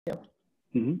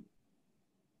Mhm.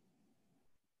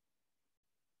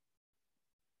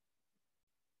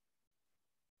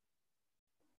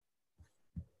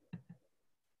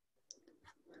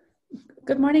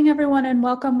 Good morning, everyone, and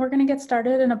welcome. We're going to get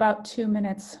started in about 2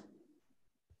 minutes.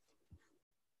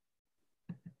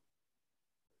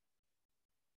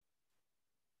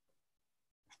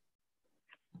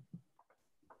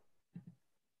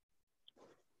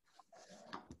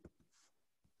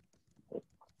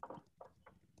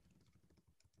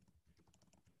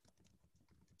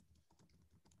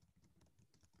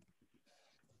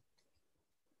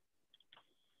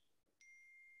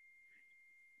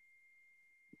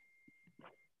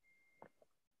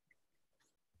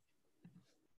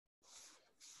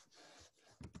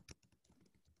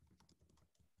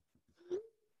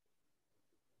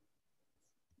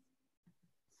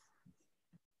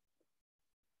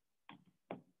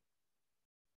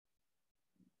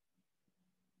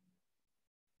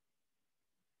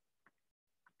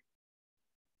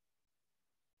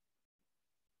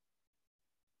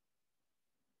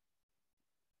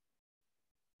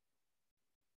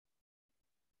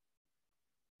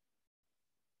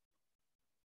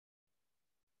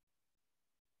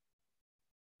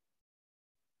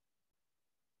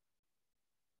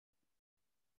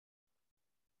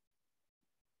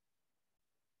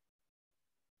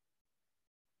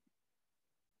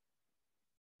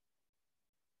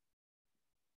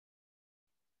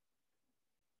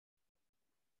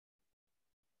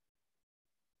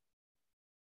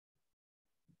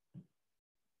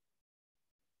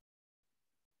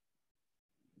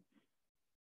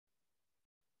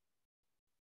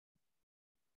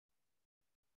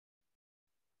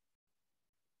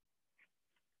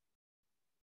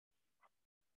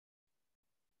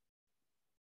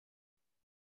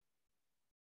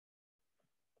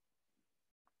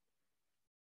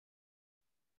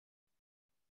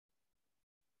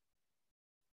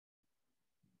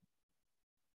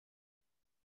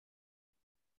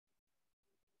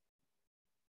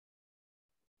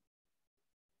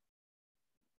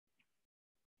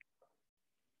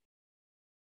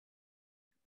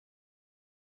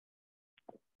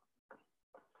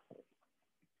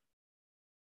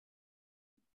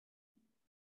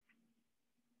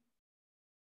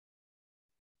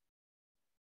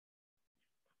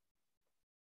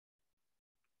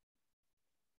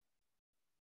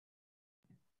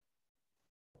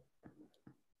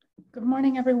 Good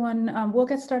morning, everyone. We'll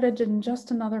get started in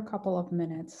just another couple of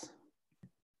minutes.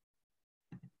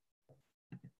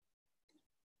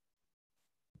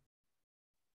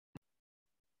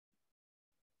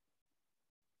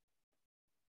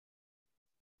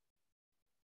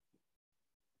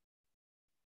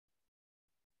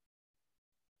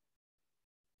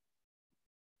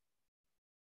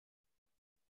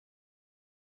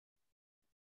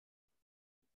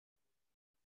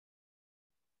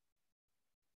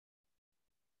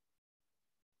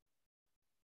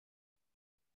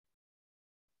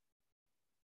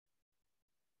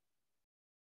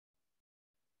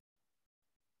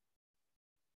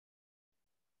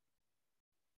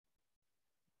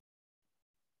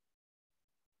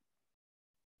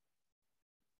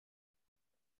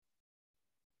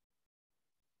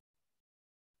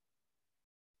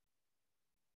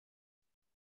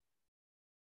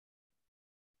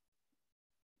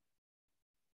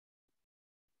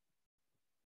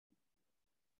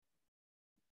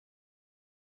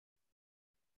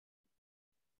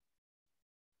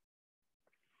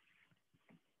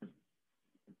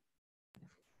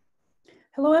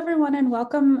 Hello, everyone, and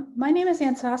welcome. My name is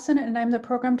Ann Sasson, and I'm the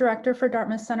Program Director for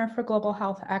Dartmouth Center for Global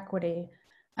Health Equity.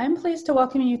 I'm pleased to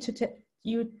welcome you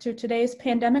to today's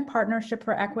Pandemic Partnership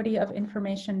for Equity of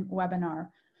Information webinar.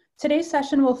 Today's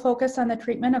session will focus on the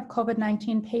treatment of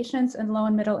COVID-19 patients in low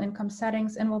and middle income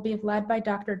settings and will be led by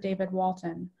Dr. David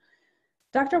Walton.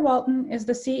 Dr. Walton is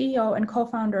the CEO and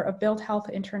co-founder of Build Health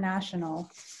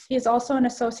International. He is also an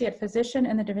associate physician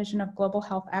in the Division of Global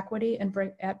Health Equity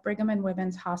at Brigham and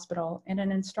Women's Hospital and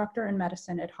an instructor in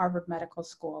medicine at Harvard Medical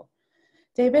School.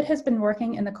 David has been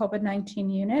working in the COVID-19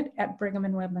 unit at Brigham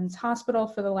and Women's Hospital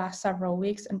for the last several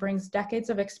weeks and brings decades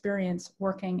of experience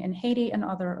working in Haiti and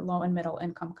other low and middle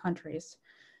income countries.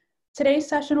 Today's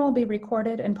session will be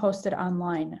recorded and posted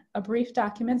online. A brief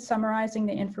document summarizing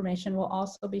the information will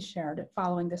also be shared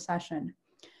following the session.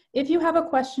 If you have a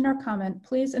question or comment,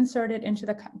 please insert it into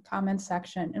the comments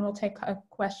section and we'll take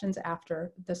questions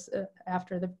after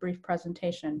the brief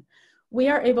presentation. We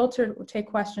are able to take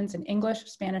questions in English,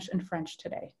 Spanish, and French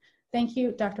today. Thank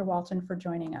you, Dr. Walton, for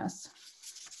joining us.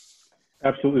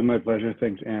 Absolutely, my pleasure.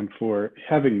 Thanks, Anne, for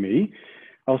having me.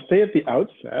 I'll say at the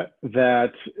outset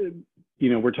that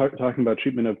we're talking about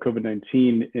treatment of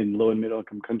COVID-19 in low and middle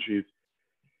income countries.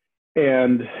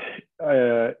 And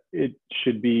it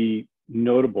should be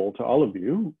notable to all of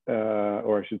you,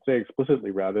 or I should say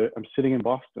explicitly rather, I'm sitting in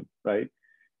Boston, right?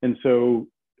 And so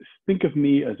think of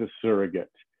me as a surrogate.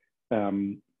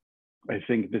 I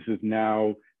think this is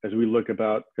now, as we look at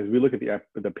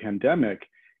the pandemic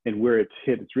and where it's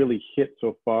hit, it's really hit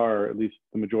so far, at least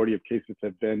the majority of cases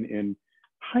have been in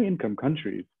high income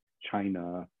countries,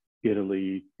 China,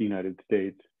 Italy, the United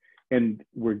States. And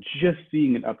we're just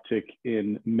seeing an uptick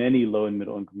in many low and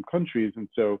middle income countries. And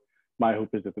so my hope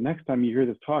is that the next time you hear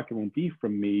this talk, it won't be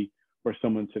from me or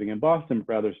someone sitting in Boston,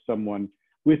 but rather someone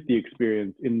with the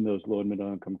experience in those low and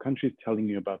middle income countries telling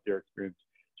you about their experience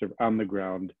sort of on the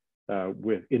ground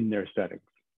within their settings.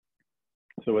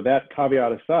 So with that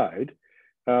caveat aside,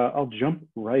 I'll jump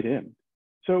right in.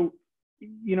 So,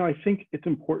 I think it's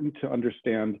important to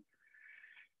understand,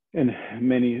 and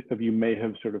many of you may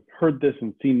have sort of heard this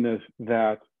and seen this,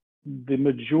 that the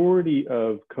majority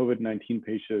of COVID-19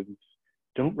 patients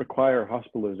don't require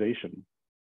hospitalization.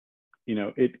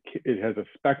 It has a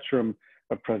spectrum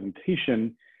of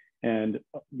presentation, and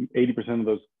 80% of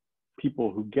those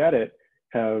people who get it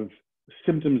have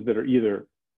symptoms that are either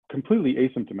completely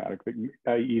asymptomatic,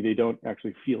 i.e. they don't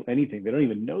actually feel anything, they don't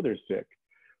even know they're sick,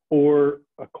 or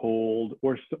a cold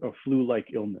or a flu-like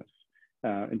illness.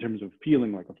 In terms of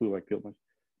feeling like a flu-like illness.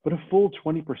 But a full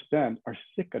 20% are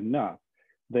sick enough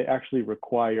they actually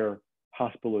require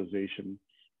hospitalization.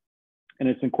 And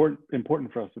it's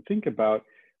important for us to think about,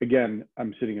 again,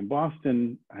 I'm sitting in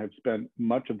Boston. I have spent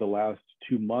much of the last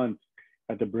 2 months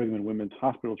at the Brigham and Women's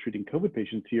Hospital treating COVID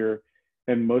patients here.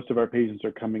 And most of our patients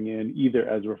are coming in either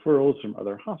as referrals from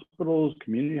other hospitals,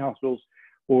 community hospitals,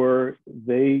 or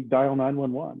they dial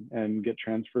 911 and get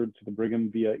transferred to the Brigham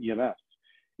via EMS.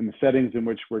 In the settings in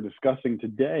which we're discussing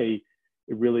today,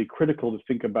 it's really critical to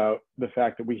think about the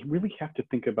fact that we really have to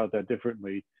think about that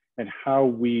differently and how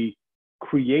we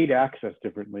create access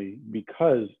differently,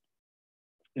 because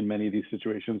in many of these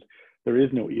situations, there is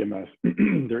no EMS,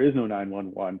 there is no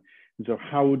 911. And so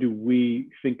how do we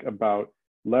think about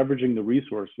leveraging the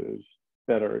resources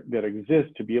that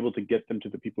exist to be able to get them to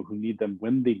the people who need them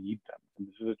when they need them? And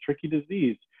this is a tricky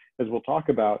disease, as we'll talk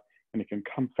about, and it can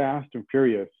come fast and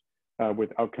furious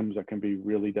with outcomes that can be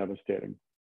really devastating.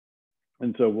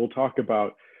 And so we'll talk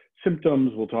about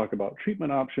symptoms, we'll talk about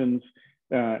treatment options,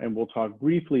 and we'll talk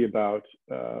briefly about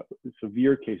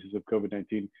severe cases of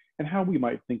COVID-19 and how we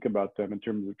might think about them in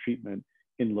terms of treatment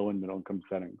in low and middle income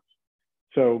settings.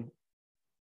 So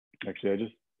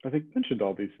actually, I think mentioned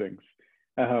all these things.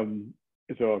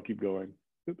 So I'll keep going.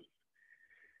 Oops.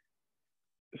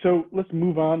 So let's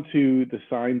move on to the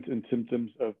signs and symptoms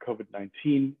of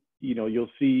COVID-19. You'll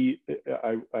see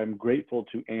I'm grateful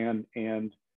to Anne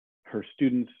and her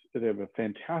students. They have a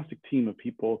fantastic team of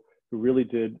people who really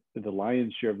did the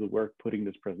lion's share of the work putting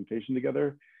this presentation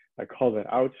together. I call that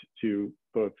out to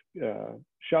both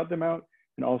shout them out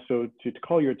and also to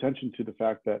call your attention to the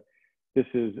fact that this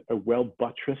is a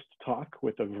well-buttressed talk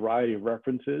with a variety of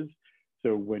references.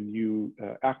 So when you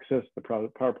access the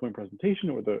PowerPoint presentation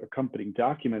or the accompanying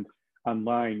documents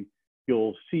online,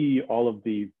 you'll see all of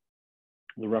the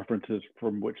references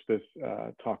from which this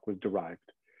talk was derived.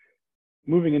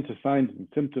 Moving into signs and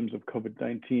symptoms of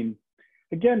COVID-19.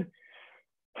 Again,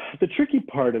 the tricky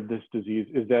part of this disease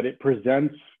is that it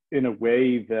presents in a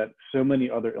way that so many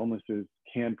other illnesses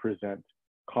can present: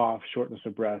 cough, shortness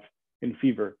of breath, and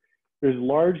fever. There's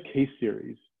large case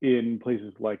series in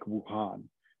places like Wuhan,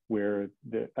 where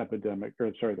the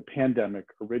pandemic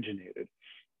originated.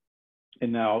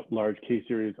 And now large case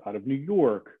series out of New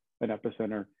York, an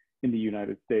epicenter in the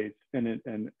United States,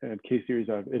 and case series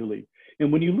out of Italy.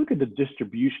 And when you look at the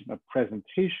distribution of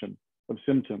presentation of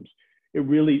symptoms,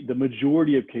 the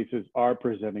majority of cases are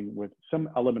presenting with some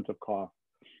element of cough,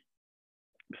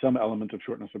 some element of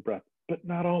shortness of breath, but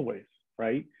not always,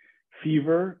 right?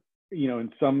 Fever,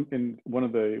 in one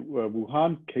of the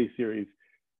Wuhan case series,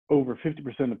 over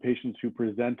 50% of patients who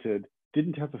presented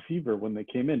didn't have a fever when they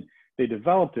came in. They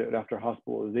developed it after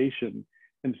hospitalization.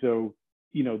 And so,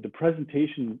 the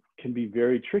presentation can be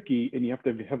very tricky, and you have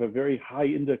to have a very high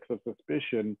index of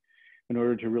suspicion in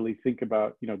order to really think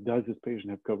about, does this patient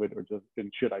have COVID,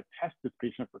 and should I test this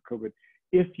patient for COVID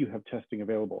if you have testing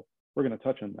available? We're going to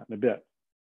touch on that in a bit.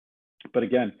 But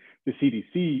again, the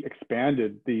CDC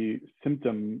expanded the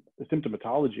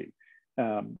symptomatology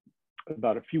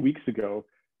about a few weeks ago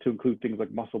to include things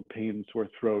like muscle pain, sore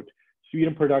throat,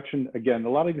 sputum production. Again, a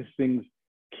lot of these things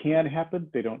can happen.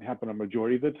 They don't happen a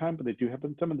majority of the time, but they do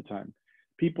happen some of the time.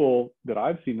 People that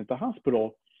I've seen at the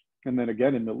hospital, and then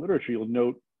again in the literature, you'll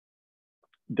note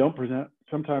don't present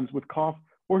sometimes with cough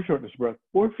or shortness of breath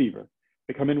or fever.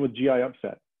 They come in with GI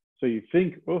upset. So you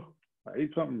think, oh, I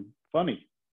ate something funny.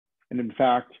 And in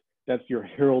fact, that's your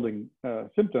heralding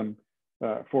symptom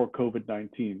for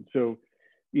COVID-19. So,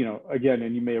 you know, again,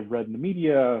 and you may have read in the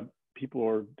media, people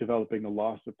are developing a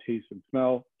loss of taste and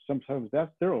smell. Sometimes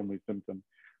that's their only symptom.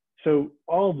 So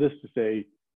all of this to say,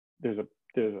 there's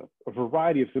a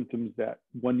variety of symptoms that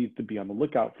one needs to be on the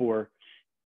lookout for.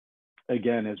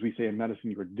 Again, as we say in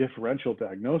medicine, your differential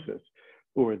diagnosis,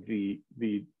 or the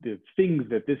things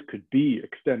that this could be,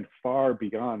 extend far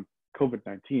beyond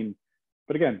COVID-19.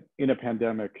 But again, in a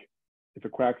pandemic, if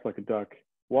it quacks like a duck,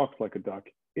 walks like a duck,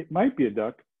 it might be a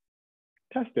duck.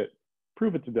 Test it,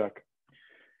 prove it's a duck.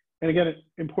 And again, it's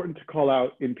important to call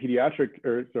out in pediatric,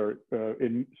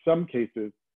 in some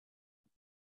cases,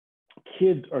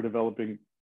 kids are developing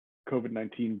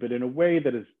COVID-19, but in a way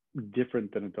that is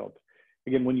different than adults.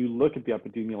 Again, when you look at the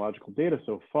epidemiological data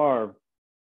so far,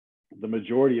 the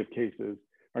majority of cases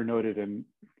are noted in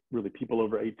really people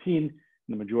over 18, and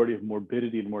the majority of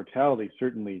morbidity and mortality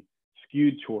certainly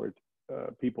skewed towards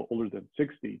people older than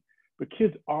 60. But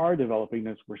kids are developing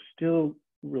this. We're still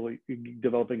really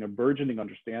developing a burgeoning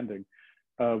understanding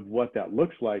of what that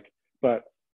looks like. But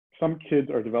some kids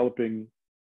are developing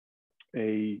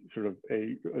a sort of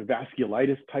a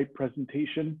vasculitis type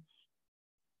presentation,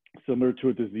 similar to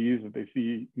a disease that they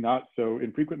see not so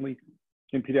infrequently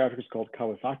in pediatrics called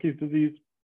Kawasaki's disease.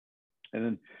 And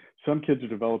then some kids are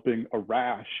developing a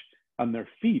rash on their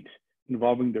feet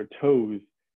involving their toes,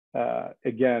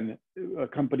 again,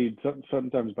 accompanied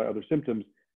sometimes by other symptoms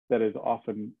that is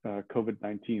often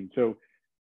COVID-19. So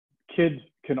kids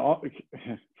can,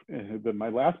 my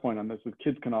last point on this is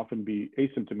kids can often be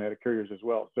asymptomatic carriers as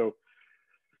well. So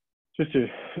just to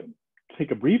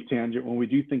take a brief tangent, when we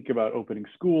do think about opening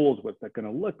schools, what's that going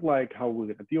to look like, how we're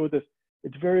going to deal with this,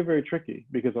 it's very, very tricky,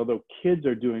 because although kids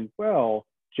are doing well,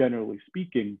 generally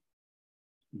speaking,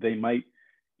 they might,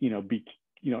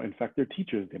 infect their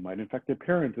teachers, they might infect their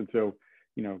parents. And so,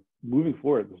 moving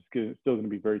forward, this is still going to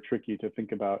be very tricky to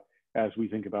think about as we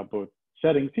think about both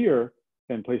settings here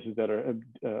and places that are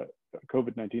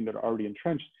COVID-19 that are already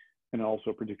entrenched, and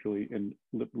also particularly in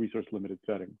resource limited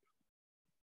settings.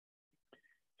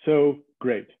 So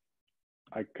great,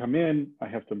 I come in, I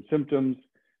have some symptoms.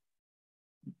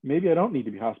 Maybe I don't need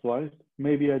to be hospitalized,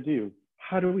 maybe I do.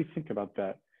 How do we think about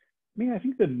that? I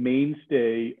think the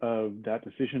mainstay of that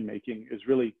decision making is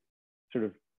really sort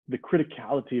of the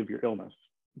criticality of your illness.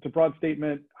 It's a broad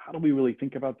statement. How do we really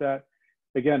think about that?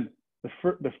 Again,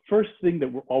 the first thing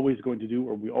that we're always going to do,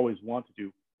 or we always want to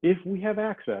do, if we have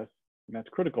access, and that's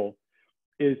critical,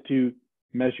 is to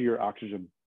measure your oxygen,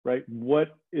 right?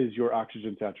 What is your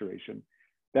oxygen saturation?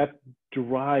 That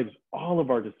drives all of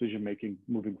our decision making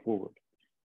moving forward.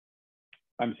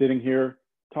 I'm sitting here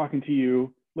talking to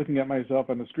you, looking at myself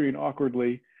on the screen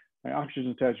awkwardly. My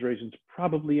oxygen saturation is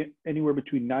probably anywhere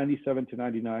between 97 to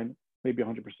 99, maybe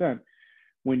 100%.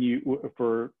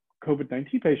 For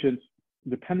COVID-19 patients,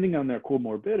 depending on their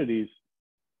comorbidities,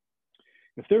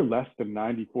 if they're less than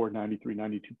 94, 93,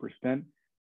 92%,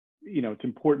 it's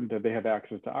important that they have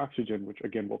access to oxygen, which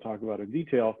again, we'll talk about in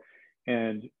detail.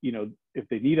 And, if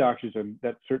they need oxygen,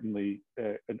 that's certainly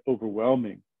an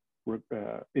overwhelming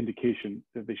indication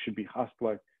that they should be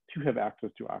hospitalized to have access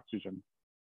to oxygen.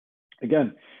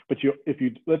 Again, but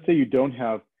let's say you don't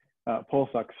have pulse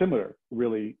oximeter,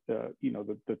 really,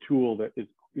 the tool that is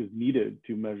needed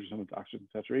to measure someone's oxygen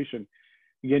saturation.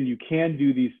 Again, you can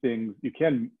do these things. You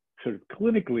can sort of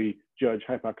clinically judge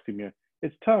hypoxemia.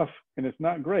 It's tough and it's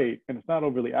not great and it's not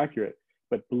overly accurate,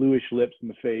 but bluish lips in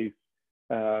the face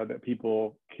that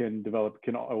people can develop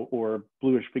or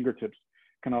bluish fingertips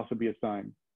can also be a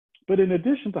sign. But in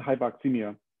addition to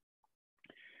hypoxemia,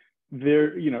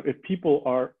 if people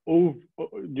are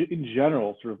in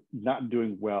general sort of not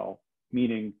doing well,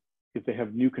 meaning if they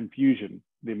have new confusion,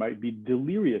 they might be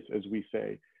delirious, as we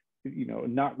say,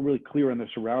 not really clear on their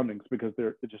surroundings because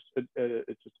it's just a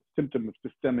symptom of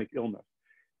systemic illness.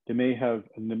 They may have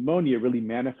a pneumonia really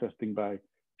manifesting by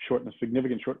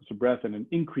significant shortness of breath and an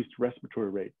increased respiratory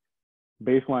rate.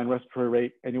 Baseline respiratory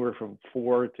rate anywhere from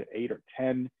 4 to 8 or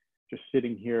 10, just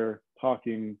sitting here,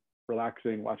 talking,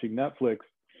 relaxing, watching Netflix.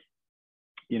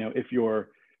 If you're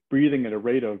breathing at a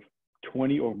rate of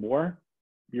 20 or more,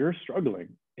 you're struggling,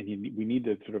 and we need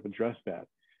to sort of address that.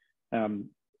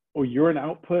 Or urine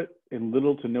output and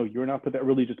little to no urine output, that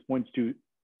really just points to,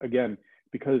 again,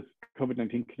 because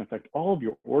COVID-19 can affect all of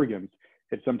your organs,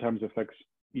 it sometimes affects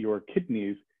your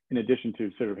kidneys in addition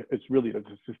to it's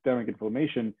a systemic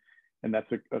inflammation, and that's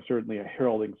certainly a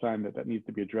heralding sign that needs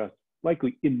to be addressed,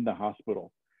 likely in the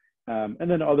hospital. And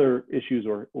then other issues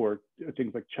or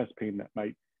things like chest pain that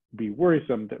might be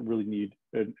worrisome that really need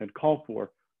and call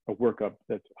for a workup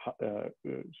that's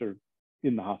sort of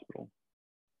in the hospital.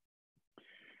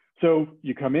 So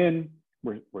you come in,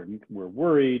 we're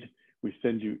worried, we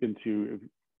send you into,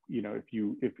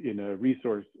 if in a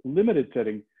resource limited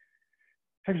setting.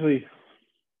 Actually,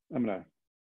 I'm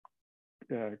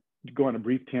gonna go on a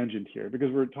brief tangent here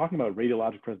because we're talking about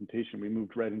radiologic presentation. We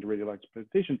moved right into radiologic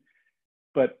presentation,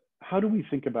 but how do we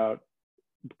think about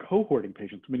cohorting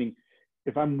patients? Meaning,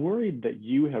 if I'm worried that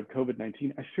you have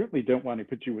COVID-19, I certainly don't want to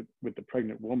put you with the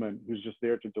pregnant woman who's just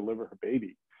there to deliver her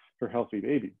baby, her healthy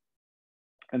baby.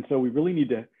 And so we really need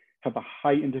to have a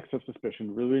high index of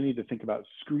suspicion. We really need to think about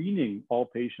screening all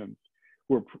patients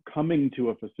who are coming to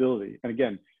a facility. And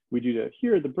again, we do that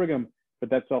here at the Brigham, but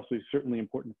that's also certainly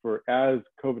important for as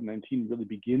COVID-19 really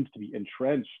begins to be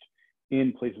entrenched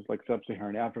in places like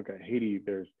sub-Saharan Africa, Haiti.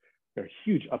 There's a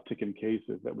huge uptick in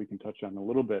cases that we can touch on a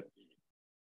little bit.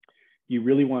 You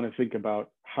really want to think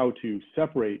about how to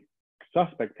separate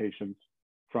suspect patients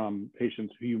from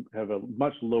patients who you have a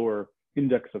much lower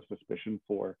index of suspicion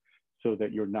for, so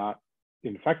that you're not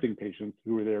infecting patients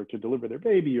who are there to deliver their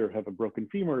baby or have a broken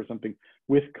femur or something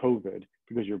with COVID,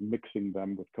 because you're mixing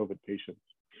them with COVID patients.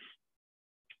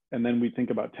 And then we think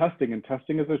about testing, and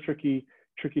testing is a tricky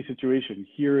situation.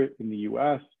 Here in the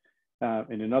US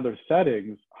and in other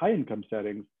settings, high income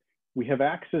settings, we have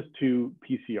access to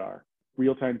PCR,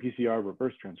 real-time PCR,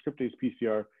 reverse transcriptase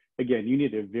PCR. Again, you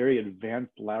need a very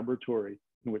advanced laboratory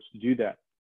in which to do that.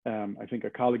 I think a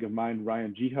colleague of mine,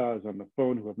 Ryan Jiha, is on the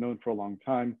phone, who I've known for a long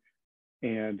time.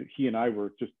 And he and I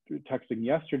were just texting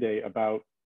yesterday about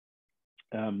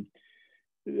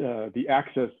the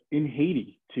access in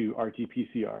Haiti to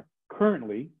RT-PCR.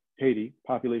 Currently, Haiti,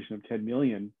 population of 10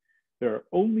 million, there are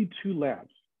only 2 labs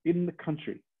in the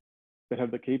country that have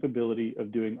the capability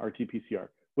of doing RT-PCR.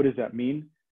 What does that mean?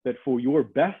 That for your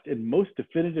best and most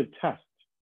definitive test,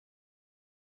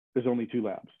 there's only 2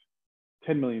 labs,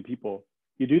 10 million people.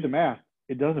 You do the math,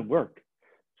 it doesn't work.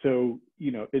 So,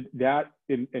 that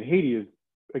in Haiti is,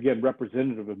 again,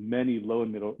 representative of many low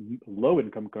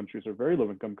income countries or very low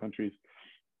income countries.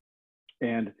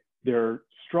 And there are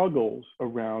struggles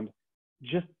around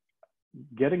just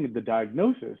getting the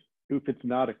diagnosis if it's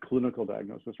not a clinical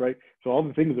diagnosis, right? So all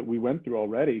the things that we went through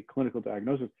already, clinical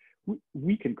diagnosis,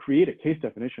 we can create a case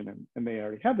definition, and they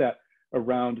already have that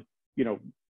around,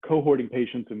 cohorting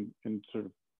patients and sort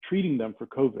of treating them for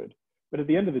COVID. But at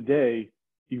the end of the day,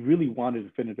 you really want a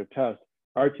definitive test.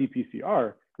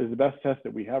 RT-PCR is the best test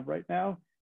that we have right now,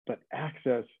 but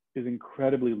access is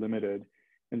incredibly limited.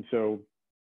 And so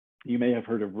you may have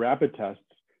heard of rapid tests,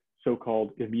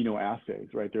 so-called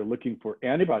immunoassays, right? They're looking for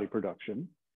antibody production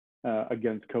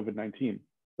against COVID-19.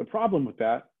 The problem with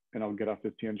that, and I'll get off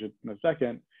this tangent in a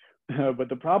second, but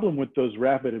the problem with those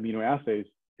rapid immunoassays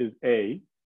is A,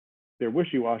 they're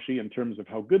wishy-washy in terms of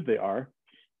how good they are.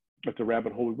 That's a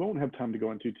rabbit hole we won't have time to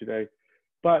go into today.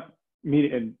 But,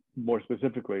 and more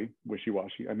specifically,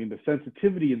 wishy-washy, I mean, the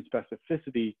sensitivity and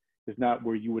specificity is not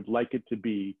where you would like it to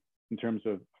be in terms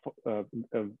of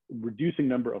reducing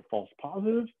number of false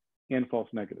positives and false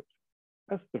negatives.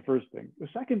 That's the first thing. The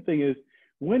second thing is,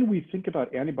 when we think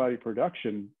about antibody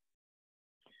production,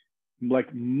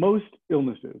 like most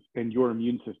illnesses in your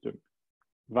immune system,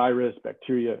 virus,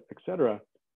 bacteria, etc.,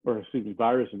 or excuse me,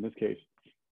 virus in this case,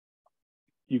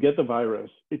 you get the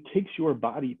virus, it takes your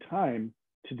body time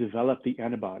to develop the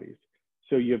antibodies.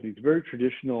 So you have these very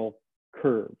traditional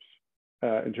curves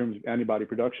in terms of antibody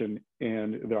production,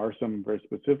 and there are some very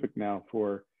specific now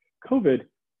for COVID.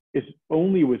 It's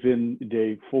only within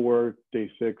day 4, day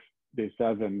 6, day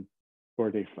 7, or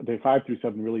day 5 through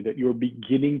 7 really that you're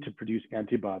beginning to produce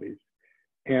antibodies.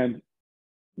 And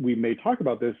we may talk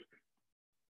about this.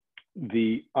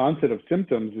 The onset of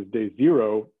symptoms is day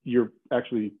 0. You're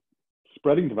actually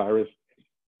spreading the virus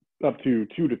up to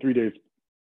 2 to 3 days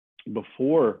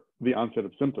before the onset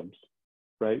of symptoms,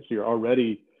 right? So you're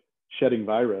already shedding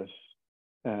virus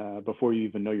before you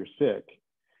even know you're sick.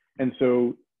 And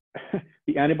so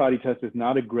the antibody test is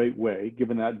not a great way,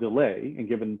 given that delay and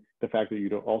given the fact that you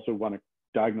don't also want to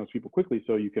diagnose people quickly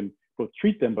so you can both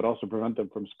treat them but also prevent them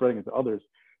from spreading it to others.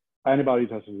 Antibody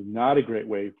test is not a great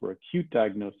way for acute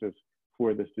diagnosis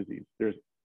for this disease. There's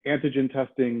antigen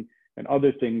testing and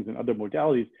other things and other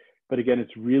modalities, but again,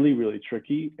 it's really, really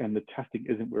tricky, and the testing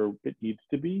isn't where it needs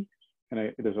to be.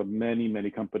 And there's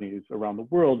many companies around the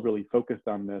world really focused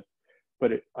on this,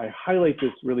 but I highlight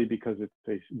this really because it's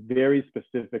a very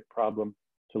specific problem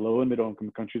to low and middle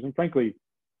income countries. And frankly,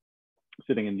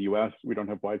 sitting in the US, we don't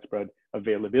have widespread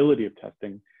availability of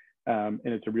testing, and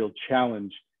it's a real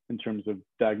challenge in terms of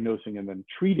diagnosing and then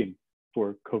treating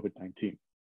for COVID-19.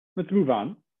 Let's move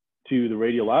on to the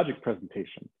radiologic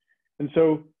presentation. And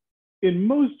so in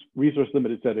most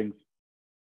resource-limited settings,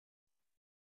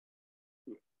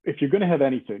 if you're going to have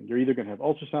anything, you're either going to have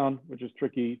ultrasound, which is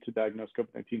tricky to diagnose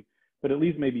COVID-19, but at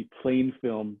least maybe plain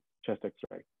film chest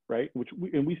X-ray, right?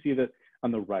 And we see that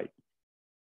on the right.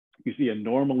 You see a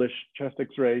normalish chest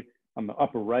X-ray on the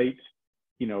upper right,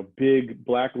 you know, big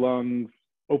black lungs,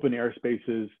 open air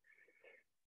spaces.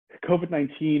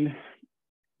 COVID-19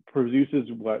 produces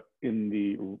what in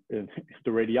the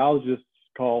radiologists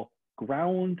call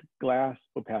ground glass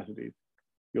opacities.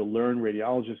 You'll learn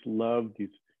radiologists love these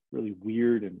really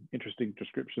weird and interesting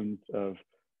descriptions of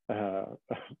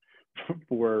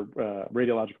for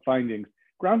radiologic findings.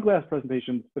 Ground glass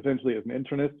presentations, essentially as an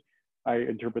internist, I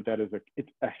interpret that as it's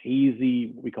a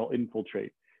hazy, what we call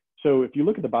infiltrate. So if you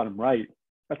look at the bottom right,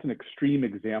 that's an extreme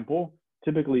example.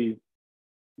 Typically,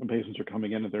 when patients are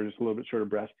coming in and they're just a little bit short of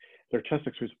breath, their chest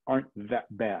X-rays aren't that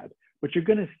bad, but you're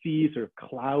gonna see sort of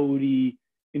cloudy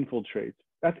infiltrates.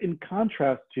 That's in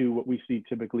contrast to what we see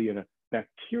typically in a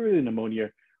bacterial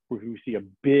pneumonia, where we see a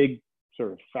big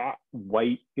sort of fat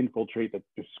white infiltrate that's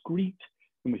discrete,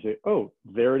 and we say, oh,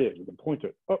 there it is. We can point to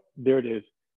it. Oh, there it is.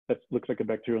 That looks like a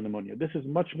bacterial pneumonia. This is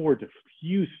much more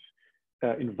diffuse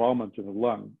involvement in the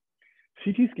lung.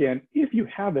 CT scan, if you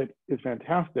have it, is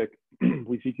fantastic.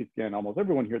 We CT scan almost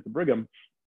everyone here at the Brigham.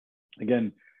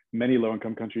 Again, many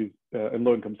low-income countries and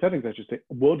low-income settings, I should say,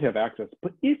 won't have access.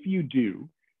 But if you do,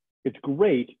 it's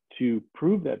great to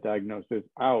prove that diagnosis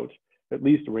out, at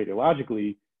least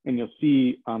radiologically, and you'll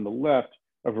see on the left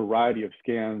a variety of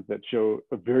scans that show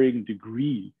a varying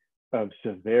degree of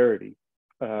severity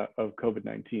of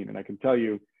COVID-19. And I can tell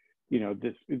you, you know,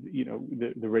 this is, you know,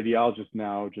 the radiologist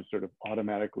now just sort of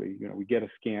automatically, you know, we get a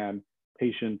scan,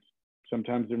 patients,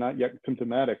 sometimes they're not yet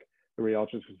symptomatic. The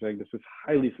radiologist is saying this is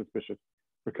highly suspicious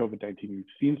for COVID-19. We've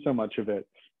seen so much of it,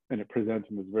 and it presents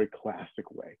in this very classic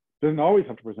way. It doesn't always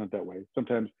have to present that way.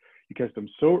 Sometimes you catch them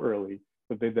so early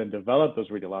that they then develop those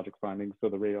radiologic findings, so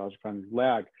the radiologic findings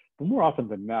lag. But more often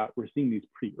than not, we're seeing these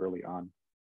pretty early on.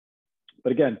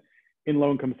 But again, in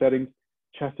low-income settings,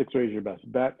 chest X-ray is your best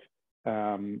bet,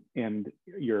 and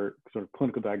your sort of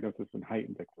clinical diagnosis and height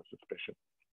index of suspicion.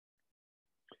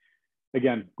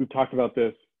 Again, we've talked about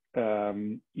this.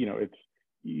 You know, it's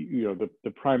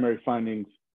the primary findings.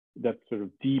 That's sort of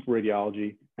deep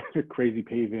radiology, crazy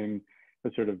paving.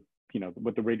 That's sort of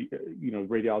what the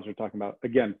radiologists are talking about.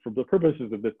 Again, for the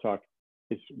purposes of this talk,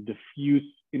 it's diffuse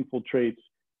infiltrates,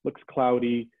 looks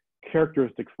cloudy,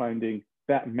 characteristic finding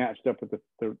that matched up with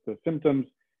the symptoms.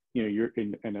 You know, you're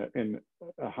in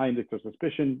a high index of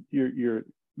suspicion. You're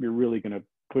really going to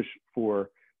push for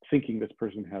thinking this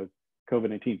person has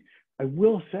COVID-19. I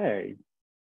will say,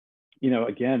 you know,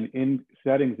 again, in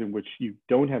settings in which you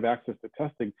don't have access to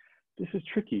testing, this is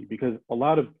tricky because a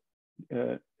lot of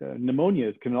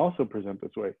pneumonias can also present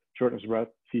this way: shortness of breath,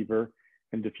 fever,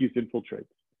 and diffuse infiltrates.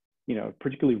 You know,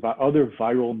 particularly other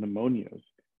viral pneumonias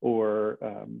or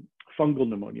fungal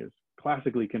pneumonias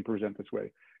classically can present this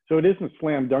way. So it isn't a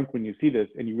slam dunk when you see this,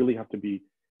 and you really have to be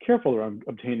careful around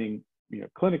obtaining, you know,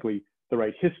 clinically the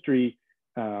right history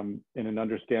and an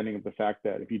understanding of the fact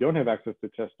that if you don't have access to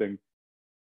testing,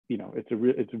 you know,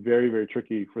 it's very, very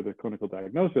tricky for the clinical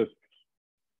diagnosis.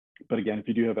 But again, if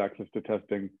you do have access to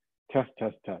testing, test.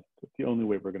 It's the only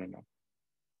way we're going to know.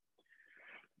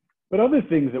 But other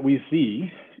things that we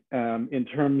see in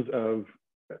terms of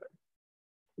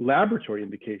laboratory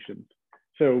indications.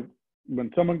 So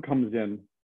when someone comes in,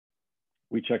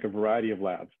 we check a variety of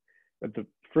labs. But the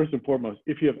first and foremost,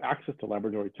 if you have access to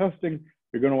laboratory testing,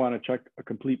 you're going to want to check a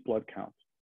complete blood count,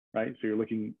 right? So you're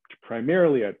looking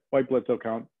primarily at white blood cell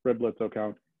count, red blood cell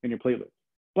count, and your platelets.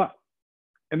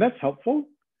 And that's helpful,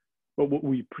 but what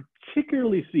we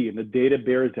particularly see, and the data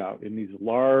bears out in these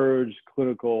large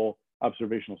clinical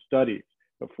observational studies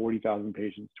of 40,000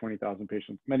 patients, 20,000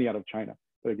 patients, many out of China,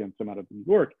 but again, some out of New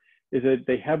York, is that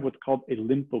they have what's called a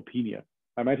lymphopenia.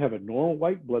 I might have a normal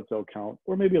white blood cell count,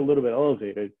 or maybe a little bit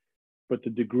elevated, but the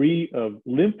degree of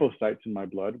lymphocytes in my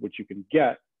blood, which you can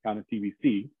get on a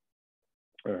CBC,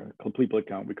 or complete blood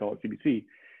count, we call it CBC,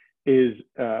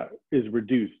 is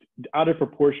reduced out of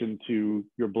proportion to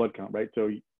your blood count, right? So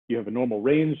you have a normal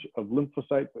range of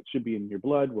lymphocytes that should be in your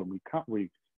blood. When we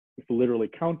literally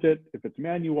count it, if it's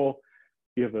manual,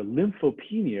 you have a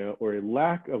lymphopenia, or a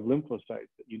lack of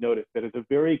lymphocytes that you notice that is a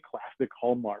very classic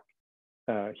hallmark,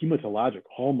 hematologic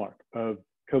hallmark of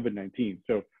COVID-19.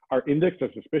 So our index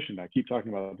of suspicion, I keep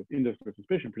talking about the index of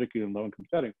suspicion, particularly in low-income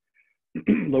settings,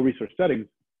 low resource settings,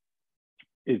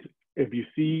 is if you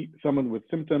see someone with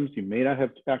symptoms, you may not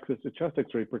have access to chest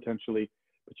X-ray potentially,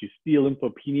 but you see a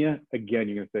lymphopenia, again,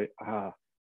 you're gonna say,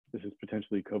 this is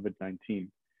potentially COVID-19.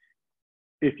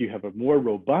 If you have a more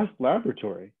robust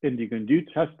laboratory and you can do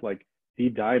tests like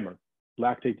D-dimer,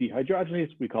 lactate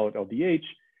dehydrogenase, we call it LDH,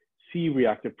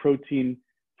 C-reactive protein,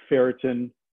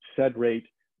 ferritin, sed rate,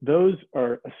 those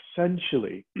are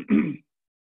essentially,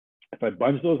 if I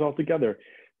bunch those all together,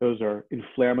 those are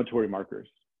inflammatory markers.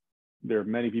 There are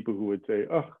many people who would say,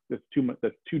 oh, that's too much,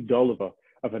 that's too dull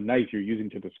of a knife you're using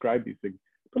to describe these things.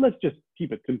 But let's just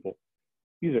keep it simple.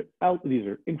 These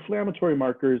are inflammatory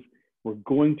markers. We're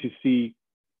going to see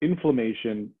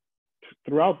inflammation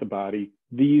throughout the body.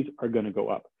 These are going to go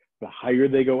up. The higher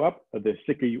they go up, the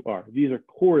sicker you are. These are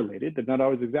correlated. They're not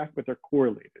always exact, but they're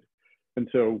correlated. And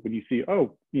so when you see,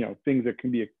 things that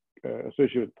can be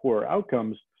associated with poorer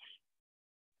outcomes,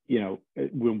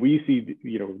 when we see,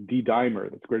 D-dimer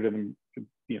that's greater than,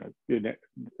 in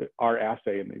our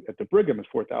assay at the Brigham is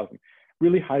 4,000,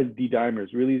 really high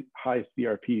D-dimers, really high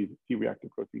CRPs,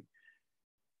 C-reactive protein,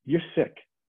 you're sick,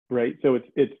 right? So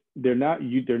they're not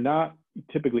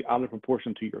typically out of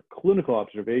proportion to your clinical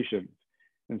observations,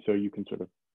 and so you can sort of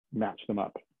match them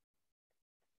up.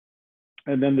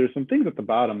 And then there's some things at the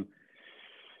bottom.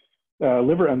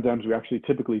 Liver enzymes,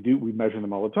 we measure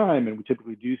them all the time, and we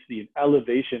typically do see an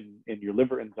elevation in your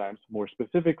liver enzymes, more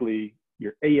specifically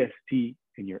your AST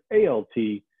and your ALT.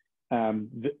 And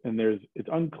it's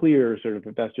unclear sort of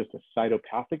if that's just a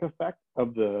cytopathic effect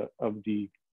of the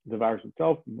virus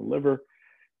itself in the liver,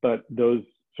 but those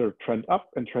sort of trend up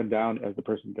and trend down as the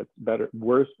person gets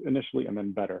worse initially, and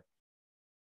then better.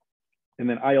 And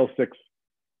then IL-6,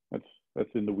 that's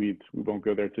in the weeds. We won't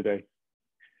go there today.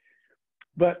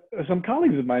 But some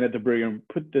colleagues of mine at the Brigham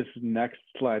put this next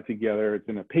slide together. It's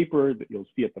in a paper that you'll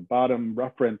see at the bottom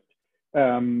referenced.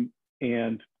 And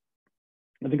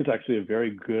I think it's actually a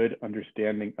very good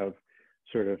understanding of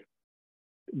sort of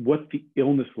what the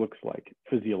illness looks like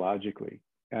physiologically.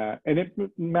 And it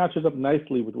matches up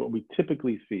nicely with what we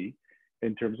typically see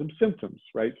in terms of symptoms,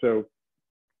 right? So,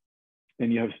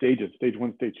 and you have stages, stage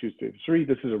 1, stage 2, stage 3.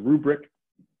 This is a rubric,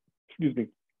 excuse me.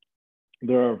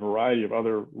 There are a variety of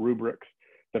other rubrics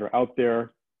that are out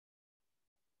there.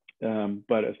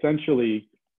 But essentially,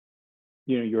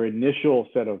 your initial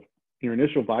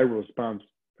viral response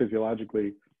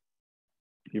physiologically,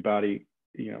 your body,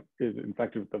 is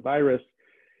infected with the virus.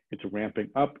 It's ramping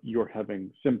up. You're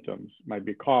having symptoms. Might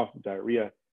be a cough,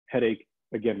 diarrhea, headache.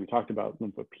 Again, we talked about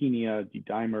lymphopenia,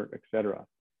 D-dimer, etc.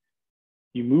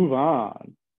 You move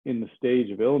on in the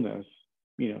stage of illness.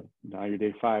 Now you're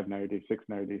day 5, now you're day 6,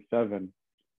 now you're day 7.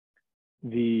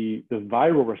 The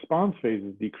viral response phase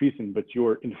is decreasing, but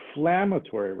your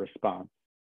inflammatory response,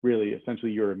 really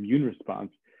essentially your immune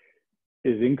response,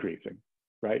 is increasing,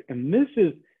 right? And this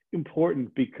is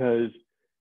important because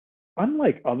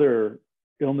unlike other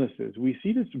illnesses, we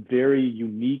see this very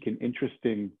unique and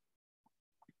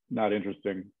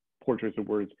poor choice of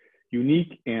words,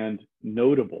 unique and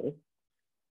notable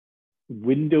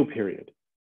window period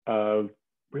of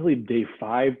really day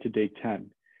 5 to day 10,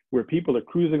 where people are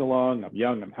cruising along. I'm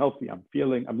young, I'm healthy,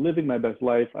 I'm living my best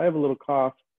life. I have a little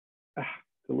cough.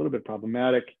 It's a little bit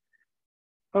problematic.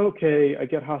 Okay, I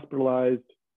get hospitalized.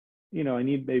 I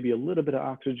need maybe a little bit of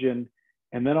oxygen.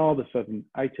 And then all of a sudden,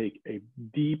 I take a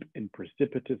deep and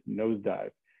precipitous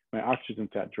nosedive. My oxygen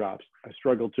sat drops. I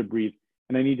struggle to breathe,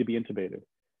 and I need to be intubated.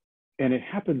 And it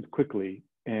happens quickly.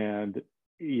 And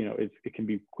it can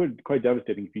be quite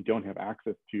devastating if you don't have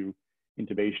access to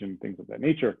intubation, things of that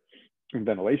nature, and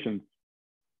ventilation.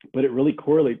 But it really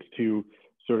correlates to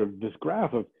sort of this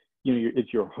graph of,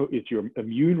 it's your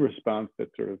immune response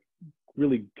that's sort of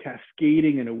really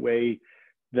cascading in a way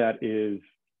that is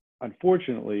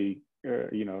unfortunately,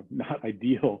 not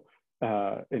ideal,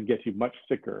 and gets you much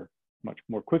sicker much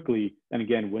more quickly. And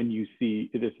again, when you see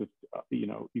this is,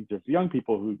 there's young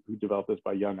people who develop this.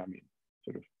 By young, I mean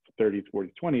sort of 30s,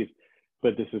 40s, 20s.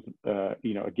 But this is,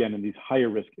 again, in these higher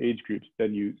risk age groups,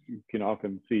 then you can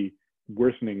often see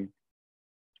worsening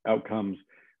outcomes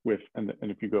with, and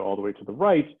if you go all the way to the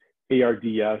right,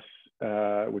 ARDS,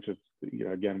 which is,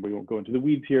 again, we won't go into the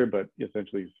weeds here, but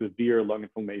essentially severe lung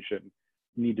inflammation,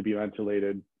 need to be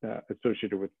ventilated,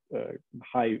 associated with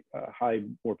high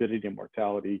morbidity and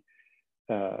mortality,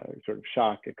 sort of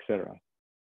shock, etc.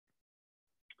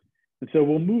 And so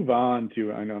we'll move on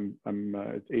to, I know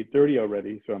it's 8:30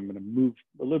 already, so I'm going to move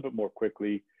a little bit more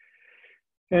quickly.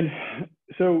 And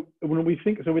so when we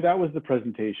think, so that was the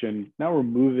presentation. Now we're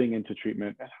moving into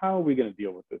treatment. And how are we going to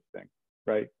deal with this thing,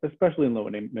 right? Especially in low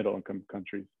and middle income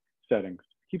countries settings.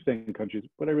 I keep saying countries,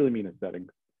 what I really mean is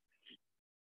settings.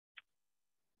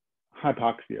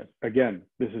 Hypoxia. Again,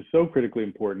 this is so critically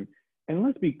important. And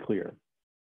let's be clear.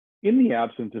 in the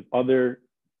absence of other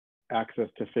access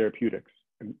to therapeutics,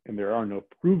 and there are no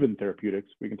proven therapeutics,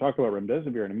 we can talk about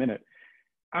remdesivir in a minute,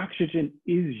 oxygen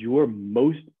is your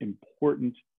most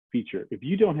important feature. If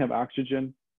you don't have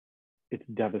oxygen, it's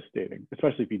devastating,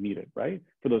 especially if you need it, right?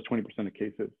 For those 20% of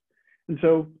cases. And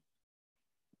so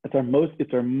it's our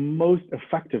most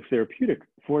effective therapeutic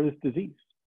for this disease.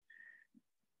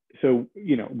 So,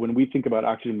 you know, when we think about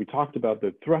oxygen, we talked about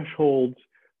the thresholds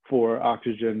for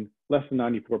oxygen, less than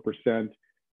 94%.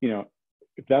 You know,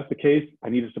 if that's the case, I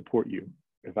need to support you.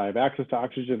 If I have access to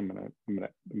oxygen, I'm gonna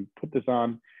put this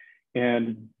on.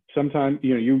 And sometimes,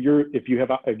 you know, if you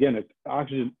have, again,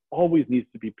 oxygen always needs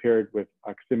to be paired with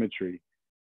oximetry.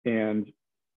 And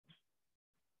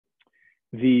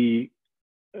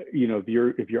you know,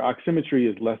 if your oximetry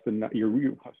is less than, you're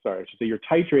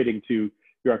titrating to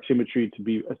your oximetry to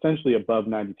be essentially above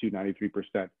 92,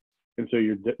 93%. And so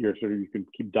you can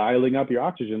keep dialing up your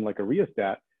oxygen like a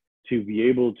rheostat to be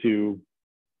able to,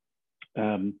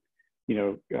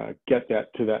 get that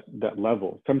to that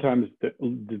level. Sometimes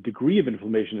the degree of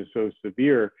inflammation is so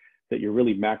severe that you're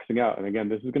really maxing out. And again,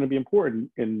 this is going to be important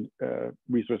in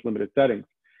resource limited settings.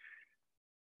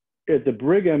 At the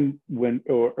Brigham,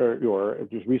 or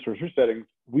just resource rich settings,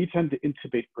 we tend to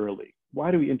intubate early.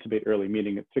 Why do we intubate early?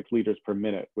 Meaning at 6 liters per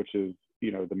minute, which is,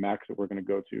 you know, the max that we're going to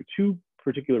go to. Two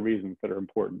particular reasons that are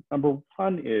important. Number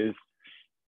one is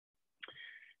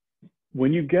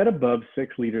when you get above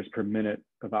 6 liters per minute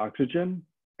of oxygen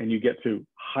and you get to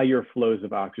higher flows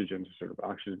of oxygen, sort of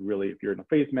oxygen really, if you're in a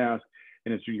face mask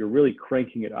and you're really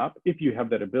cranking it up, if you have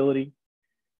that ability,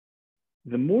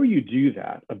 the more you do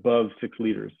that above 6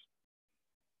 liters,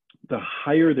 the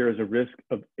higher there is a risk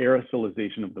of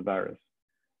aerosolization of the virus.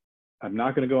 I'm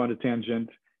not going to go on a tangent,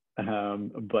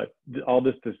 but all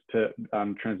this is to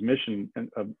transmission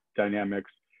of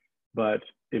dynamics, but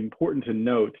important to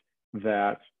note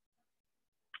that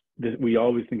we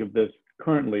always think of this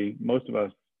currently, most of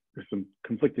us, there's some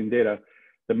conflicting data,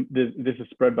 the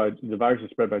virus is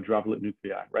spread by droplet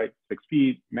nuclei, right? 6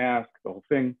 feet, mask, the whole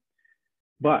thing.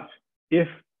 But if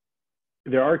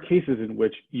there are cases in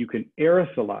which you can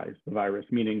aerosolize the virus,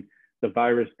 meaning the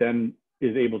virus then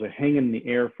is able to hang in the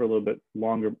air for a little bit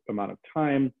longer amount of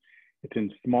time. It's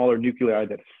in smaller nuclei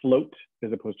that float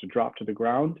as opposed to drop to the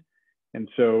ground. And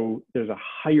so there's a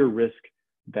higher risk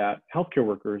that healthcare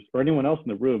workers or anyone else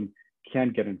in the room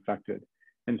can get infected.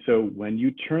 And so when you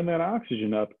turn that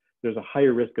oxygen up, there's a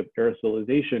higher risk of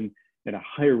aerosolization and a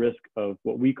higher risk of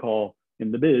what we call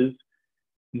in the biz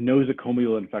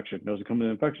nosocomial infection. Nosocomial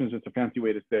infection is just a fancy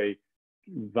way to say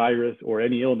virus or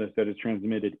any illness that is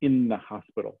transmitted in the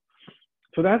hospital.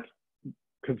 So that's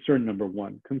concern number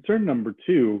one. Concern number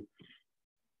two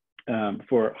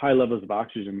for high levels of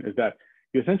oxygen is that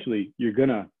you're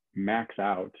gonna max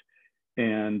out.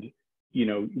 And you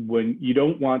know, when you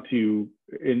don't want to,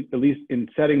 at least in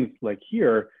settings like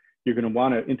here, you're gonna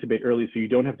wanna intubate early so you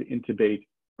don't have to intubate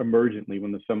emergently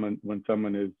when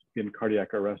someone is in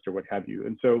cardiac arrest or what have you.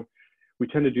 And so we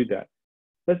tend to do that.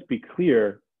 Let's be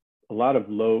clear, a lot of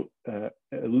low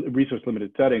resource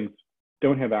limited settings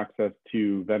don't have access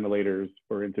to ventilators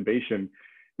or intubation.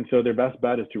 And so their best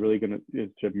bet is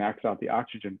to max out the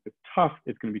oxygen. It's tough,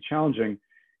 it's gonna be challenging.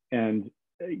 And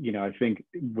you know, I think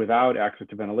without access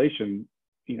to ventilation,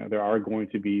 you know, there are going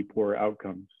to be poor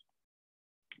outcomes.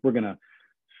 We're gonna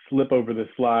slip over the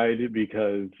slide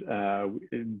because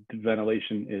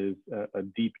ventilation is a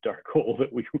deep, dark hole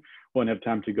that we won't have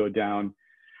time to go down.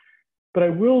 But I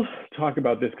will talk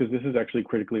about this because this is actually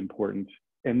critically important.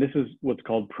 And this is what's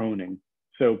called proning.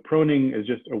 So proning is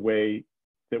just a way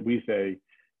that we say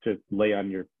to lay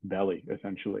on your belly,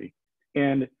 essentially.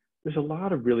 And there's a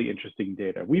lot of really interesting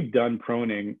data. We've done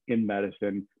proning in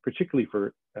medicine, particularly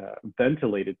for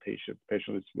ventilated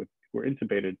patients who are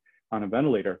intubated on a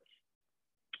ventilator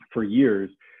for years,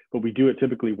 but we do it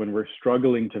typically when we're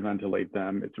struggling to ventilate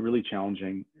them. It's really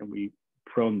challenging, and we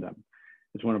prone them.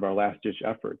 It's one of our last ditch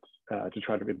efforts to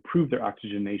try to improve their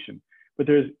oxygenation. But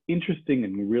there's interesting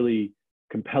and really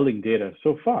compelling data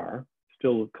so far,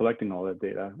 still collecting all that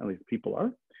data, at least people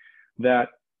are, that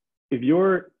if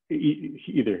you're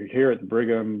either here at the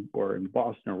Brigham or in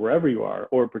Boston or wherever you are,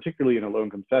 or particularly in a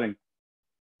low-income setting,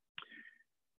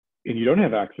 and you don't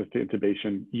have access to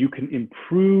intubation, you can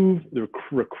improve the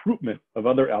recruitment of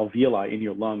other alveoli in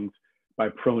your lungs by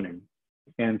proning.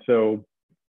 And so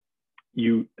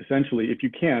you essentially, if you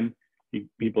can,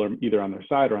 people are either on their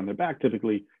side or on their back,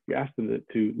 typically, you ask them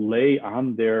to lay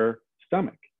on their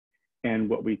stomach. And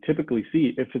what we typically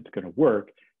see, if it's gonna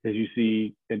work, is you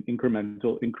see an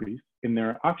incremental increase in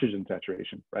their oxygen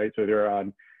saturation, right? So they're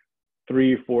on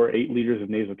 3, 4, 8 liters of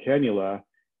nasal cannula,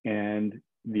 and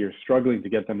you're struggling to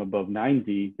get them above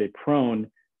 90, they prone,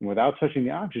 and without touching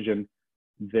the oxygen,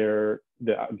 the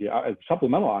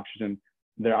supplemental oxygen,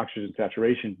 their oxygen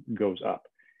saturation goes up.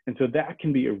 And so that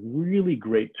can be a really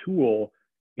great tool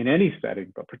in any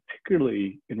setting, but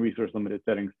particularly in resource-limited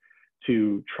settings,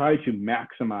 to try to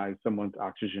maximize someone's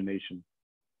oxygenation.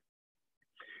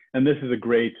 And this is a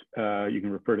great, you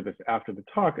can refer to this after the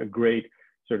talk, a great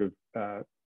sort of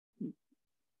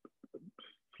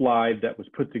slide that was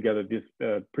put together, this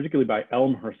particularly by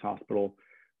Elmhurst Hospital,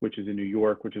 which is in New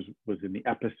York, which was in the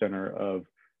epicenter of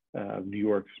New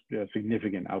York's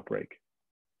significant outbreak.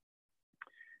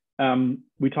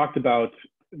 We talked about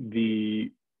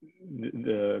the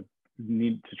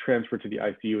need to transfer to the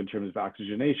ICU in terms of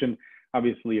oxygenation.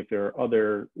 Obviously, if there are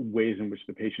other ways in which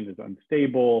the patient is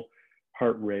unstable,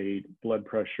 heart rate, blood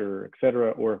pressure, et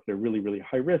cetera, or if they're really, really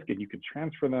high risk and you can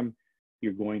transfer them,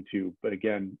 you're going to. But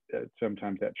again,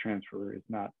 sometimes that transfer is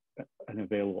not an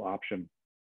available option.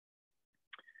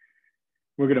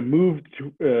 We're going to move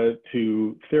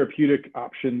to therapeutic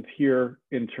options here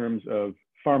in terms of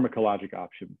pharmacologic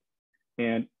options.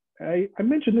 And I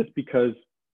mention this because,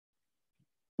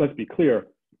 let's be clear,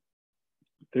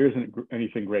 there isn't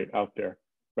anything great out there,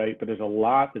 right? But there's a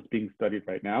lot that's being studied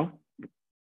right now,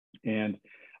 and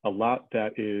a lot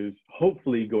that is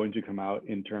hopefully going to come out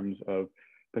in terms of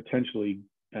potentially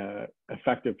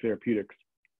effective therapeutics,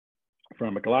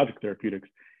 pharmacologic therapeutics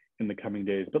in the coming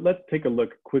days. But let's take a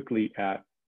look quickly at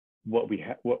what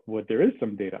there is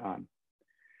some data on.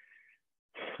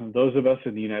 Those of us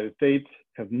in the United States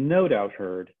have no doubt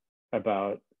heard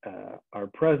about our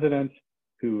president,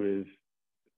 who is,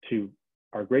 to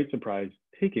our great surprise,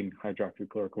 taking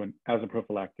hydroxychloroquine as a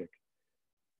prophylactic.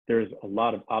 There's a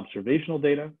lot of observational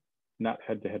data, not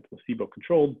head-to-head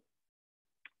placebo-controlled,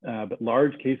 but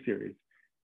large case series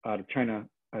out of China,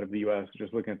 out of the US,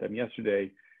 just looking at them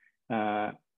yesterday,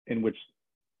 in which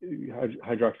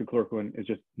hydroxychloroquine is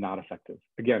just not effective.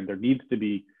 Again, there needs to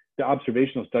be, the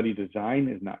observational study design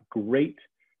is not great,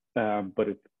 but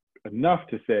it's enough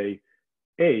to say,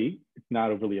 A, it's not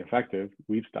overly effective,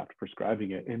 we've stopped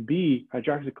prescribing it, and B,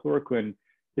 hydroxychloroquine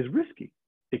is risky.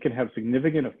 It can have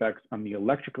significant effects on the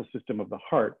electrical system of the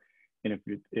heart, and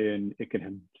it can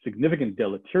have significant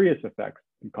deleterious effects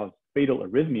and cause fatal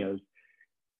arrhythmias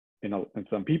in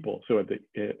some people. So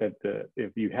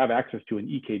if you have access to an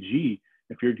EKG,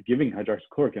 if you're giving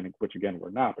hydroxychloroquine, which again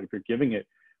we're not, but if you're giving it,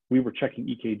 we were checking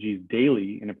EKGs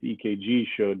daily, and if the EKG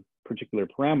showed particular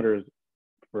parameters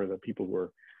for the people who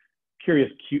were curious,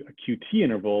 a QT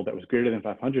interval that was greater than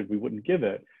 500, we wouldn't give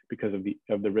it because of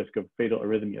the risk of fatal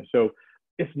arrhythmia. So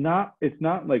it's not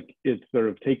like it's sort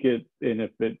of take it and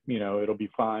if it, it'll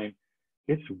be fine.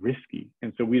 It's risky.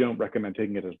 And so we don't recommend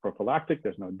taking it as prophylactic.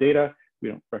 There's no data. We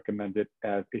don't recommend it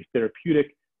as a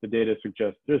therapeutic. The data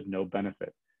suggests there's no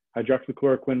benefit.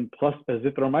 Hydroxychloroquine plus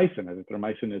azithromycin.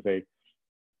 Azithromycin is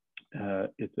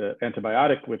it's an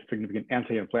antibiotic with significant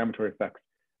anti-inflammatory effects.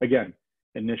 Again,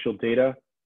 initial data,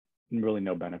 really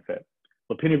no benefit.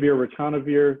 Lopinavir,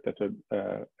 ritonavir, that's an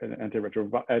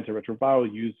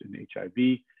antiretroviral used in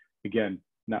HIV. Again,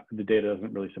 the data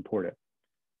doesn't really support it.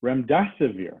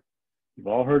 Remdesivir, you've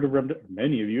all heard of remdesivir.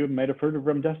 Many of you might have heard of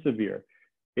remdesivir.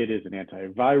 It is an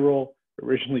antiviral,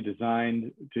 originally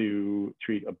designed to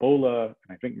treat Ebola, and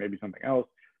I think maybe something else.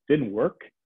 Didn't work,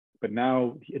 but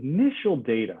now the initial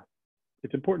data,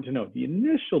 it's important to note, the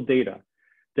initial data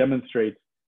demonstrates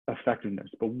effectiveness.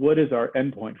 But what is our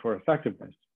endpoint for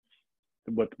effectiveness?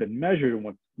 What's been measured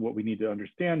and what we need to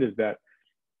understand is that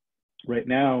right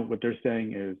now, what they're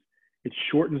saying is it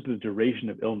shortens the duration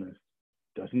of illness.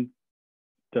 Doesn't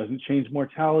change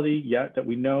mortality yet that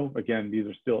we know. Again, these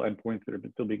are still endpoints that are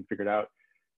still being figured out.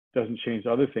 Doesn't change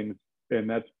other things. And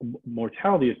that's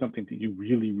mortality is something that you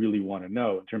really, really want to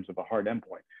know in terms of a hard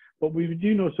endpoint. But we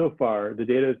do know so far, the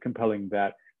data is compelling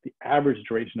that the average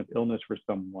duration of illness for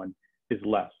someone is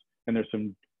less. And there's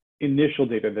some initial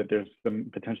data that there's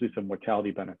potentially some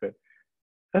mortality benefit.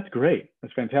 That's great.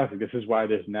 That's fantastic. This is why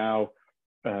there's now,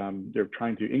 they're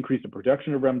trying to increase the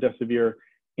production of remdesivir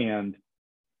and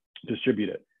distribute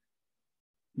it.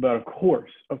 But of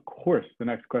course, the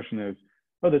next question is,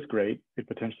 oh, that's great. It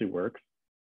potentially works.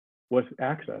 What's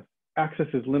access? Access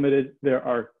is limited. There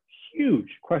are huge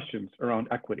questions around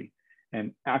equity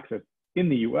and access in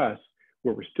the US,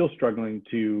 where we're still struggling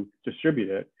to distribute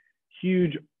it.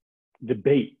 Huge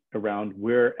debate around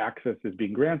where access is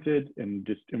being granted and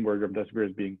where remdesivir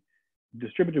is being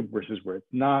distributed versus where it's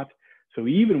not. So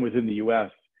even within the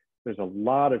US, there's a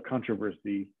lot of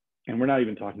controversy, and we're not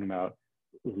even talking about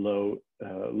low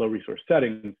resource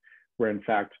settings, where in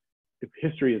fact, if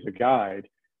history is a guide,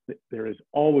 there is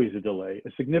always a delay,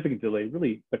 a significant delay,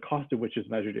 really the cost of which is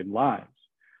measured in lives,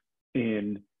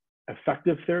 in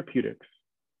effective therapeutics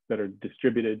that are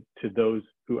distributed to those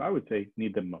who I would say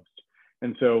need them most.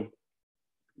 And so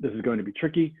this is going to be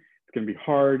tricky. It's going to be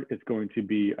hard. It's going to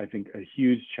be, I think, a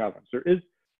huge challenge. There is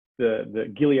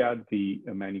the Gilead, the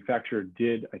manufacturer,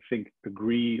 did, I think,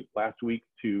 agree last week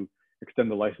to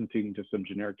extend the licensing to some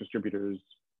generic distributors,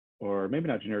 or maybe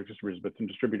not generic distributors, but some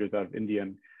distributors out of India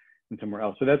and somewhere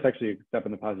else. So that's actually a step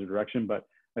in the positive direction, but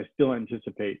I still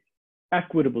anticipate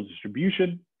equitable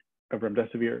distribution of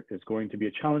remdesivir is going to be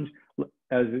a challenge,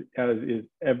 as is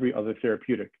every other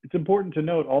therapeutic. It's important to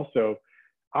note also,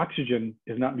 oxygen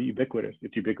is not ubiquitous.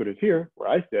 It's ubiquitous here, where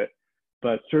I sit,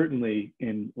 but certainly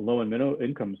in low and middle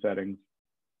income settings,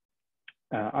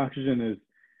 oxygen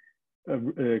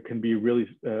can be really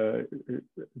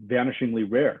vanishingly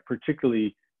rare,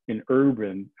 particularly in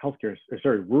rural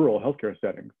healthcare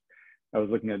settings. I was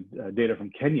looking at data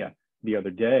from Kenya the other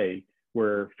day,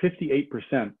 where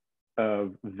 58%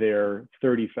 of their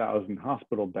 30,000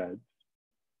 hospital beds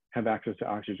have access to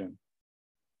oxygen.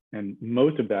 And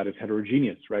most of that is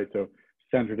heterogeneous, right? So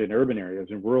centered in urban areas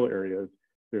and rural areas,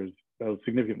 there's a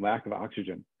significant lack of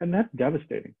oxygen. And that's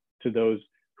devastating to those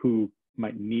who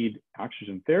might need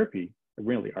oxygen therapy,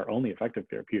 really our only effective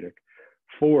therapeutic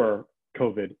for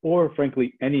COVID, or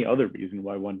frankly, any other reason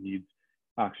why one needs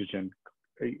oxygen,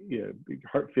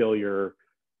 heart failure,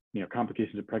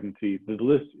 complications of pregnancy, the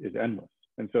list is endless.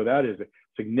 And so that is a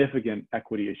significant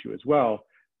equity issue as well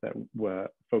that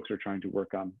folks are trying to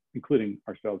work on, including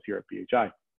ourselves here at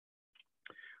BHI.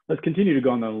 Let's continue to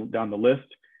go down the list.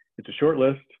 It's a short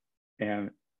list,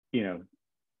 and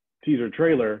teaser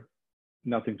trailer,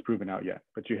 nothing's proven out yet,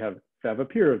 but you have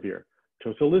favipiravir,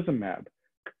 tocilizumab,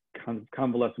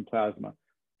 convalescent plasma.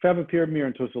 Favipiravir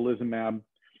and tocilizumab,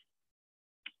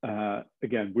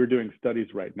 again, we're doing studies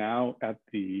right now at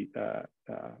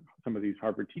some of these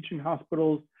Harvard teaching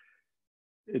hospitals.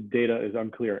 Data is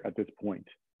unclear at this point,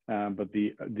 but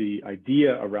the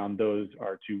idea around those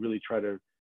are to really try to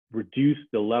reduce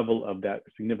the level of that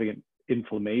significant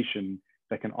inflammation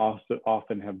that can also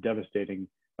often have devastating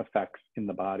effects in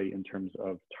the body in terms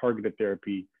of targeted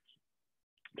therapy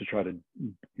to try to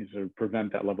sort of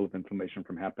prevent that level of inflammation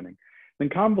from happening. Then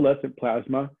convalescent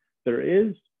plasma, there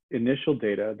is initial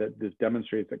data that this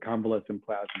demonstrates that convalescent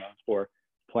plasma, or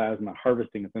plasma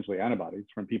harvesting essentially antibodies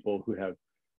from people who have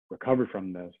recovered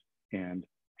from this and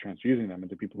transfusing them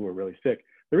into people who are really sick.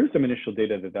 There is some initial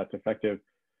data that that's effective.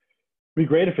 It'd be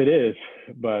great if it is,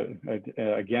 but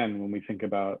again, when we think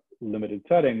about limited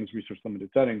settings, resource limited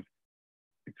settings,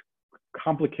 it's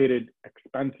complicated,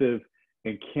 expensive,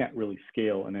 and can't really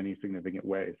scale in any significant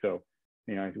way. So,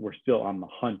 we're still on the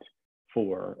hunt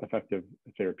for effective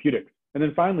therapeutics. And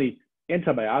then finally,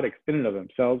 antibiotics in and of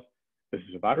themselves, this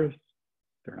is a virus,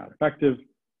 they're not effective.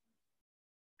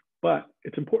 But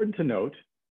it's important to note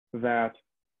that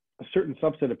a certain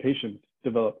subset of patients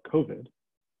develop COVID,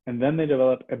 and then they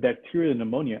develop a bacterial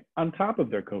pneumonia on top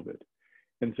of their COVID.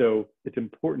 And so it's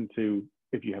important to,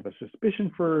 if you have a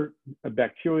suspicion for a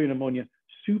bacterial pneumonia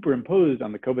superimposed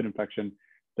on the COVID infection,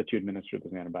 that you administer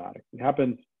this antibiotic. It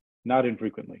happens not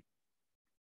infrequently.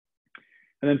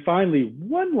 And then finally,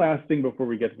 one last thing before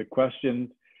we get to the questions,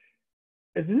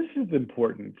 and this is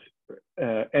important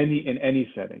in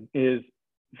any setting, is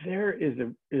there is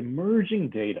emerging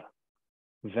data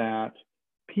that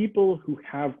people who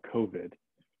have COVID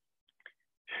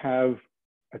have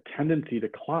a tendency to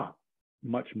clot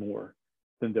much more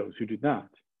than those who do not.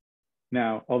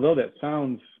 Now, although that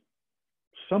sounds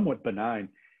somewhat benign,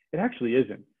 it actually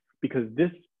isn't, because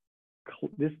this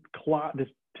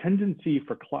tendency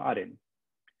for clotting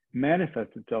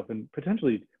manifests itself in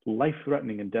potentially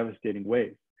life-threatening and devastating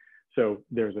ways. So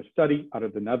there's a study out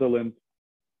of the Netherlands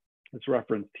that's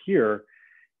referenced here,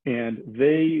 and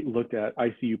they looked at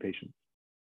ICU patients.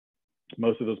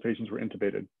 Most of those patients were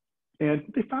intubated. And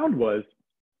what they found was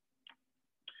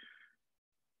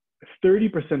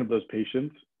 30% of those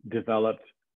patients developed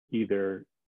either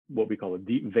what we call a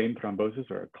deep vein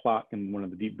thrombosis, or a clot in one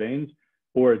of the deep veins,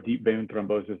 or a deep vein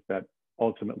thrombosis that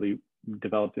ultimately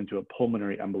developed into a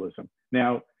pulmonary embolism.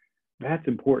 Now, that's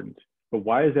important. But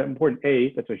why is that important?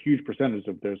 A, that's a huge percentage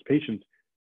of those patients.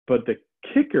 But the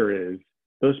kicker is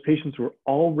those patients were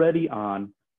already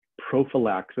on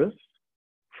prophylaxis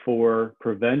for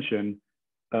prevention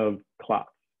of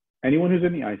clots. Anyone who's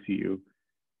in the ICU,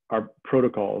 our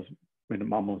protocols in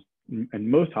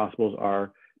most hospitals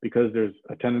are, because there's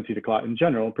a tendency to clot in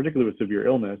general, particularly with severe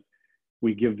illness,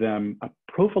 we give them a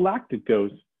prophylactic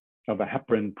dose of a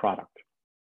heparin product.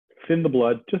 Thin the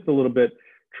blood just a little bit,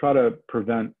 try to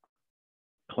prevent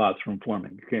clots from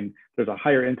forming. There's a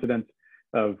higher incidence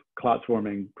of clots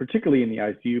forming, particularly in the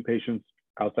ICU patients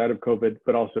outside of COVID,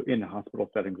 but also in hospital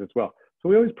settings as well. So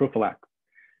we always prophylax.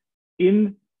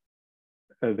 In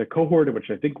the cohort, which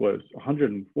I think was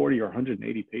 140 or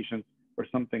 180 patients or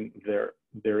something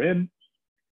therein,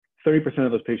 30%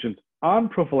 of those patients on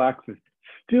prophylaxis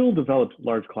still developed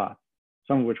large clots,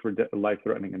 some of which were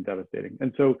life-threatening and devastating.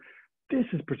 And so this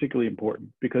is particularly important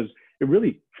because it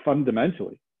really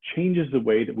fundamentally changes the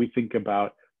way that we think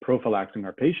about prophylaxing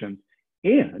our patients.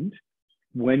 And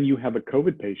when you have a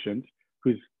COVID patient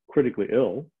who's critically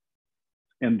ill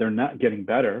and they're not getting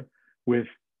better with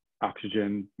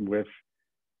oxygen, with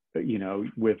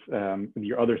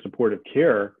your other supportive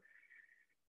care,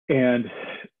 and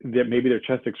that maybe their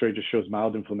chest X-ray just shows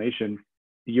mild inflammation,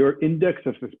 your index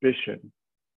of suspicion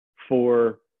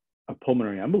for a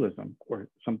pulmonary embolism or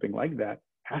something like that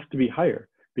has to be higher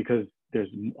because there's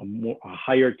a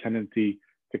higher tendency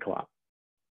to clot.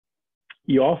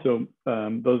 You also,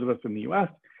 those of us in the US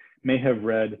may have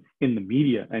read in the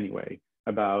media anyway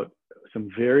about some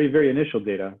very, very initial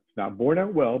data, it's not borne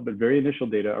out well, but very initial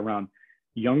data around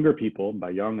younger people, by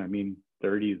young I mean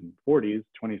 30s and 40s,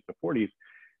 20s to 40s,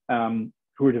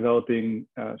 who are developing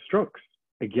strokes.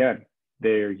 Again,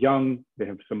 they're young, they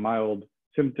have some mild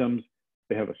symptoms,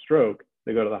 they have a stroke,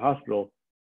 they go to the hospital,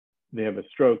 they have a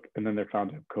stroke, and then they're found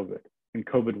to have COVID. And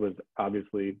COVID was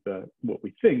obviously what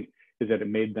we think is that it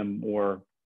made them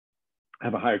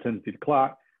have a higher tendency to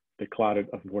clot. They clotted,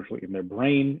 unfortunately, in their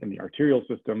brain, in the arterial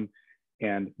system,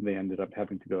 and they ended up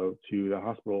having to go to the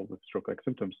hospital with stroke-like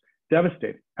symptoms.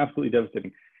 Devastating, absolutely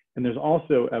devastating. And there's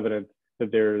also evidence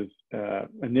that there's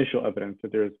initial evidence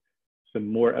that there's some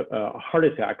more heart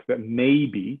attacks that may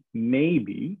be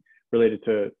related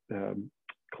to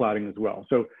clotting as well.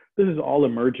 So this is all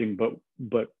emerging,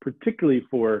 but particularly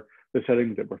for the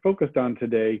settings that we're focused on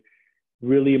today,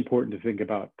 really important to think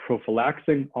about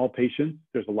prophylaxing all patients.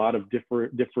 There's a lot of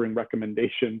differing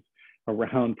recommendations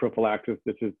around prophylaxis.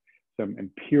 This is some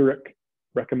empiric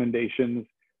recommendations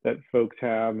that folks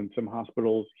have in some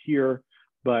hospitals here.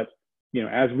 But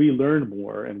as we learn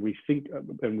more and we think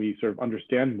and we sort of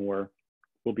understand more,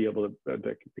 we'll be able to,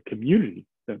 the community,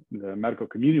 the medical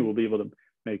community will be able to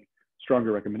make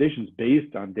stronger recommendations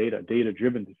based on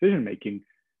data-driven decision-making.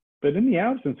 But in the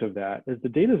absence of that, as the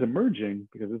data is emerging,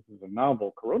 because this is a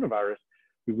novel coronavirus,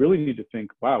 we really need to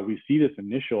think, wow, we see this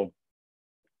initial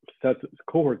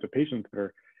cohorts of patients that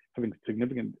are having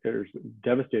significant or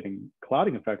devastating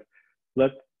clotting effects.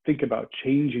 Let's think about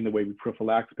changing the way we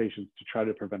prophylax patients to try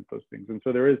to prevent those things. And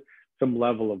so there is some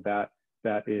level of that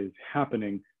is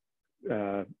happening,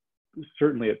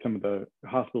 certainly at some of the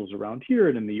hospitals around here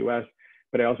and in the US,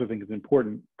 but I also think it's an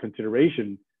important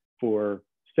consideration for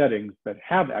settings that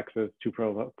have access to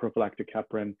prophylactic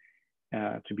heparin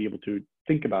to be able to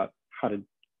think about how to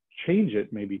change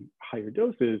it, maybe higher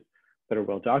doses that are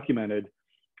well documented,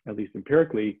 at least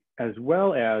empirically, as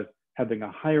well as having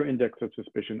a higher index of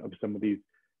suspicion of some of these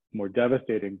more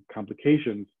devastating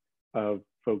complications of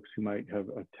folks who might have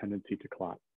a tendency to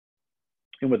clot.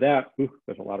 And with that,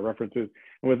 there's a lot of references.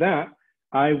 And with that,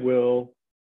 I will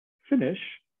finish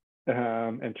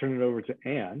and turn it over to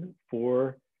Anne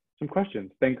for some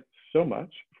questions. Thanks so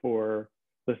much for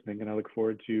listening, and I look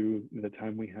forward to the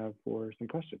time we have for some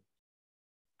questions.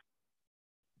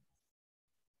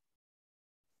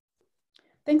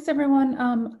 Thanks,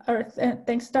 everyone.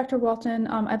 Thanks, Dr. Walton.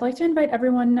 I'd like to invite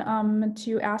everyone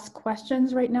to ask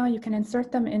questions right now. You can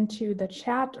insert them into the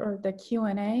chat or the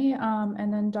Q&A,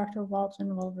 and then Dr.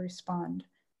 Walton will respond.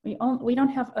 We don't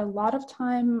have a lot of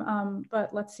time,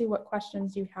 but let's see what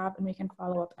questions you have, and we can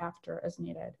follow up after as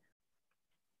needed.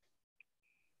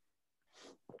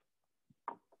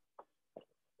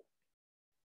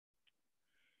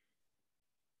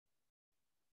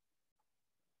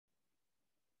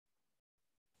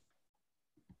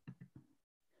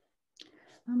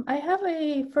 I have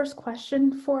a first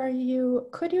question for you.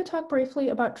 Could you talk briefly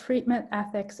about treatment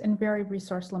ethics in very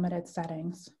resource-limited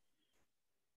settings?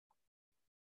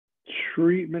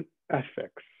 Treatment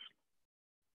ethics.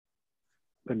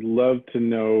 I'd love to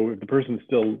know, if the person's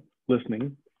still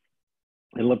listening,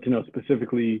 I'd love to know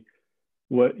specifically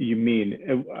what you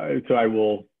mean. So I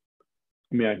will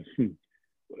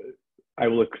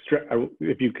extract,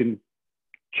 if you can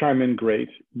chime in, great.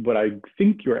 What I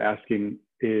think you're asking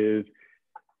is,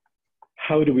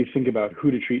 how do we think about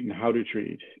who to treat and how to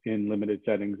treat in limited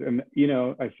settings? And,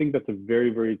 I think that's a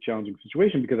very, very challenging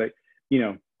situation because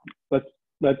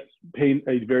let's paint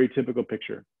a very typical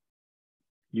picture.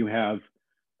 You have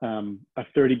a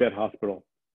 30-bed hospital.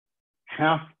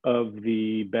 Half of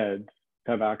the beds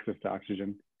have access to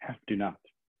oxygen, half do not.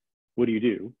 What do you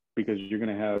do? because you're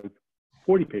going to have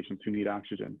 40 patients who need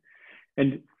oxygen.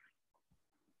 And,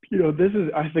 you know, this is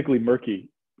ethically murky,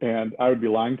 and I would be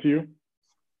lying to you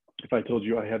if I told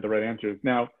you I had the right answers.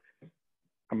 Now,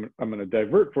 I'm going to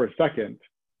divert for a second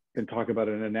and talk about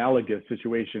an analogous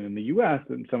situation in the US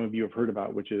that some of you have heard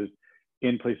about, which is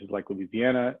in places like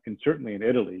Louisiana and certainly in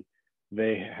Italy,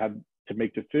 they had to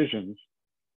make decisions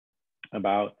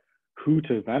about who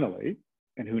to ventilate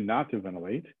and who not to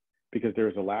ventilate because there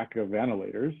was a lack of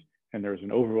ventilators and there was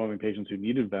an overwhelming patients who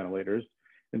needed ventilators.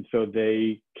 And so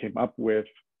they came up with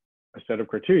a set of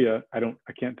criteria. I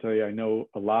can't tell you I know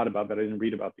a lot about that. I didn't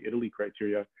read about the Italy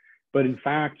criteria. But in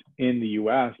fact, in the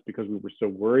US, because we were so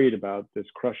worried about this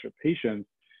crush of patients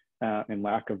and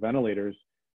lack of ventilators,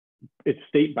 it's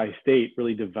state by state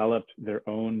really developed their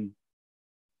own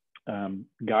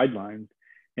guidelines.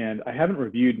 And I haven't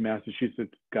reviewed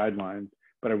Massachusetts guidelines,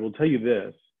 but I will tell you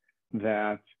this,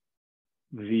 that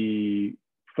the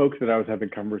folks that I was having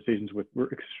conversations with were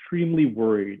extremely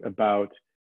worried about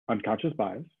unconscious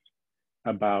bias,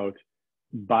 about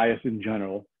bias in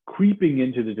general, creeping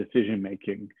into the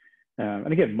decision-making.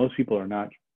 And again, most people are not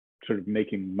sort of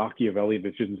making Machiavellian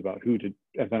decisions about who to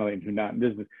ventilate and who not. And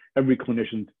this is every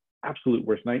clinician's absolute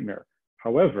worst nightmare.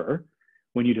 However,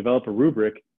 when you develop a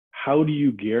rubric, how do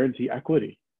you guarantee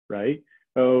equity, right?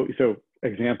 Oh, so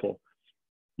example,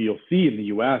 you'll see in the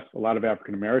US, a lot of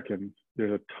African Americans,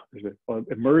 there's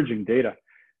emerging data,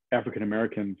 African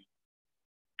Americans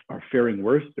are faring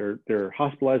worse, they're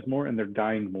hospitalized more and they're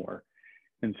dying more.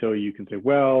 And so you can say,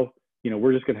 well, you know,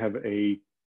 we're just gonna have a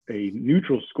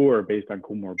neutral score based on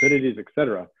comorbidities, et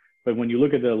cetera. But when you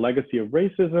look at the legacy of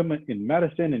racism in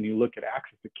medicine and you look at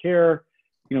access to care,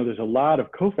 you know, there's a lot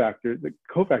of cofactors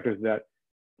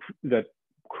that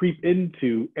creep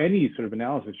into any sort of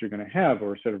analysis you're going to have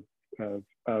or sort of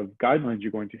guidelines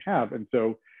you're going to have. And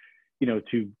so, you know,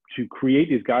 to create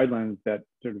these guidelines that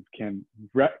sort of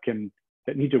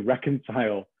that need to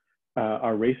reconcile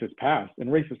our racist past and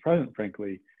racist present,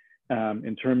 frankly,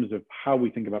 in terms of how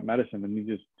we think about medicine, and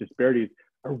these disparities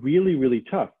are really, really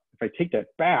tough. If I take that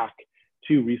back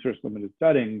to resource limited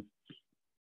settings,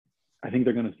 I think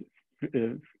they're going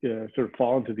to sort of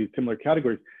fall into these similar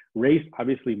categories. Race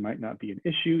obviously might not be an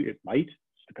issue. It might,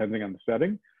 depending on the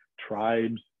setting.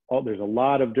 Tribes, there's a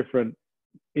lot of different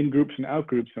in-groups and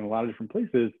out-groups in a lot of different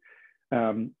places.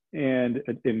 And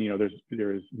you know,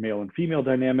 there's male and female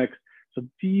dynamics. So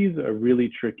these are really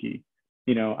tricky.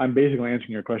 You know, I'm basically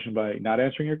answering your question by not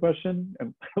answering your question,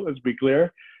 and let's be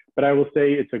clear. But I will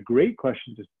say it's a great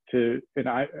question and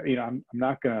I'm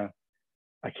not gonna,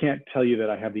 I can't tell you that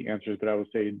I have the answers, but I will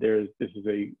say this is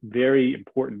a very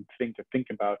important thing to think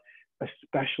about,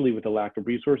 especially with the lack of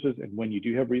resources. And when you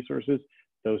do have resources,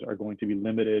 those are going to be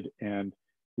limited, and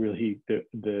really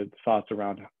the thoughts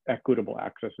around equitable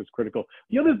access is critical.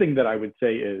 The other thing that I would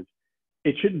say is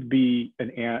it shouldn't be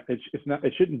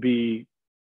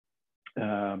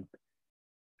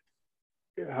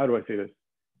how do I say this?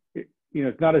 You know,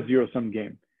 it's not a zero-sum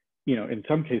game. You know, in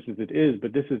some cases it is,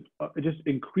 but this is, it just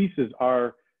increases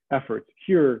our efforts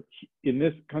here in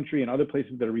this country and other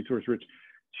places that are resource rich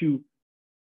to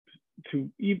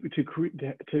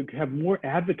have more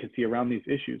advocacy around these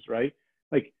issues, right?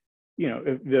 Like, you know,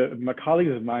 my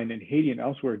colleagues of mine in Haiti and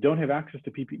elsewhere don't have access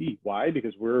to PPE. Why?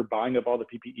 Because we're buying up all the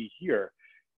PPE here,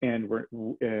 and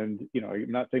you know,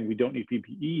 I'm not saying we don't need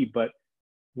PPE, but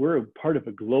we're a part of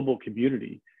a global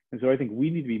community. And so I think we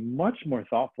need to be much more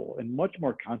thoughtful and much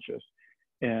more conscious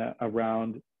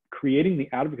around creating the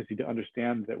advocacy to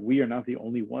understand that we are not the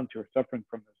only ones who are suffering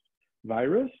from this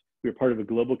virus. We are part of a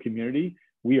global community.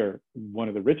 We are one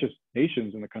of the richest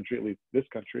nations in the country, at least this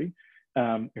country,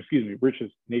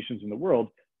 richest nations in the world.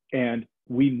 And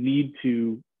we need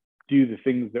to do the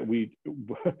things that we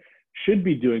should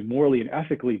be doing morally and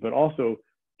ethically, but also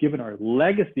given our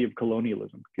legacy of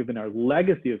colonialism, given our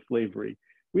legacy of slavery,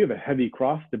 we have a heavy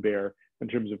cross to bear in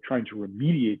terms of trying to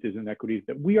remediate these inequities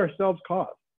that we ourselves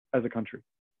caused as a country.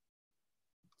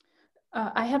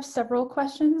 I have several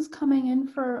questions coming in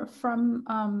from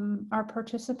our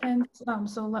participants.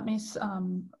 So let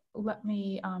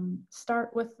me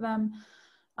start with them.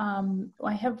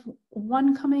 I have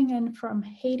one coming in from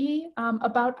Haiti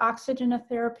about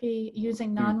oxygenotherapy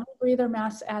using non-rebreather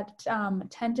masks at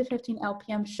 10 to 15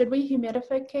 LPM. Should we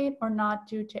humidificate or not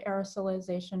due to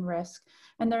aerosolization risk?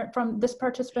 And from this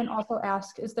participant also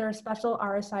asked, is there a special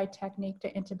RSI technique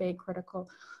to intubate critical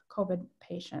COVID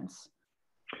patients?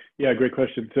 Yeah, great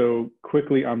question. So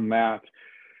quickly on that,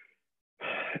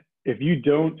 if you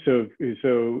don't, so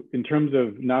in terms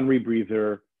of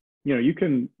non-rebreather, you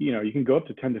can go up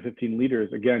to 10 to 15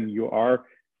 liters. Again, you are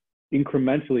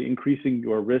incrementally increasing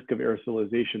your risk of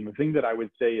aerosolization, the thing that I would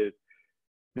say is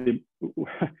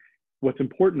what's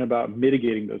important about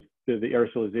mitigating the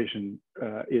aerosolization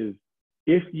is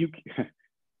if you,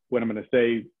 what I'm going to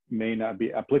say may not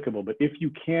be applicable, but if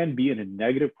you can be in a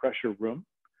negative pressure room,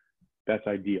 that's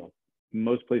ideal.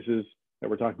 Most places that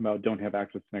we're talking about don't have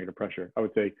access to negative pressure. I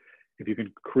would say if you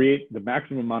can create the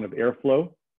maximum amount of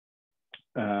airflow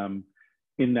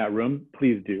in that room,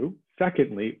 please do.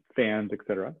 Secondly, fans,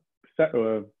 etc. That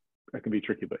can be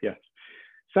tricky, but yes.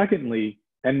 Secondly,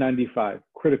 N95,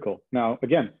 critical. Now,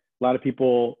 again, a lot of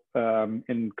people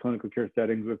in clinical care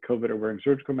settings with COVID are wearing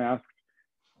surgical masks.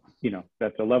 You know,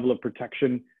 that's a level of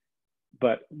protection.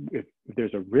 But if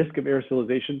there's a risk of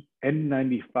aerosolization,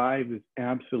 N95 is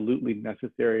absolutely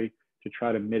necessary to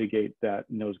try to mitigate that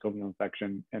nosocomial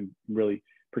infection and really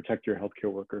protect your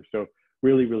healthcare workers. So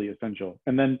really, really essential.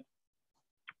 And then,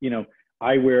 you know,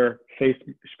 eyewear, face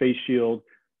shield,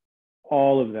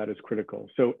 all of that is critical.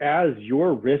 So as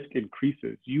your risk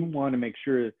increases, you want to make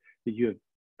sure that you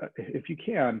have, if you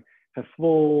can, have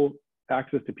full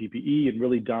access to PPE and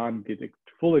really don the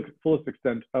fullest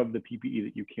extent of the PPE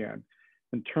that you can.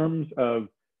 In terms of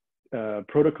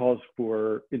protocols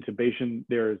for intubation,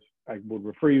 I would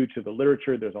refer you to the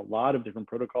literature. There's a lot of different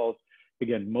protocols.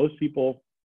 Again, most people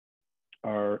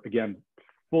are, again,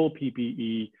 full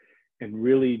PPE and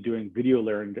really doing video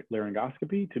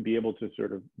laryngoscopy to be able to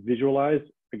sort of visualize,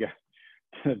 again,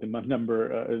 the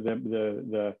number,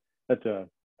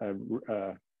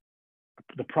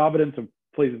 the providence of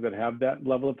places that have that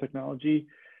level of technology.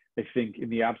 I think in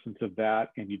the absence of that,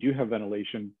 and you do have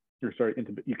ventilation,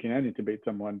 you can intubate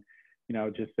someone, you know,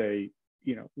 just say,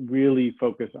 you know, really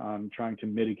focus on trying to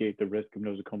mitigate the risk of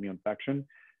nosocomial infection,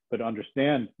 but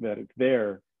understand that it's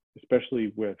there,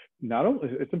 especially with not only,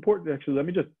 it's important, actually, let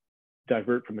me just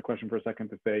divert from the question for a second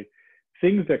to say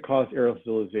things that cause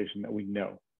aerosolization that we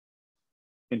know.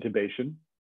 Intubation,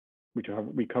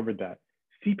 we covered that.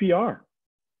 CPR,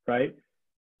 right,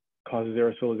 causes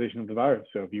aerosolization of the virus.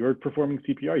 So if you're performing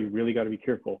CPR, you really got to be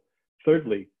careful.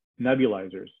 Thirdly,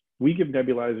 nebulizers. We give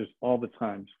nebulizers all the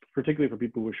time, particularly for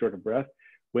people who are short of breath.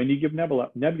 When you give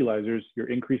nebulizers,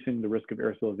 you're increasing the risk of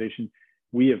aerosolization.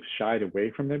 We have shied away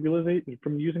from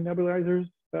using nebulizers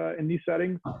in these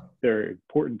settings. They're an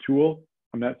important tool.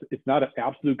 It's not an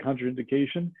absolute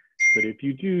contraindication, but if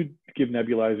you do give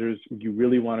nebulizers, you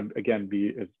really want to, again,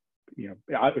 be as, you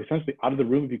know, essentially out of the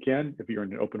room if you can. If you're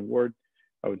in an open ward,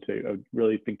 I would say I would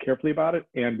really think carefully about it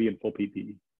and be in full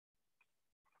PPE.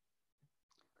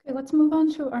 Okay, let's move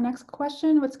on to our next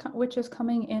question, which is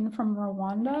coming in from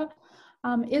Rwanda.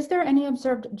 Is there any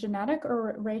observed genetic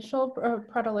or racial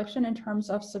predilection in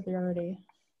terms of severity?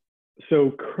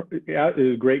 So that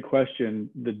is a great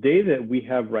question. The data that we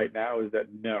have right now is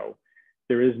that no,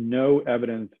 there is no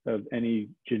evidence of any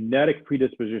genetic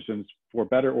predispositions for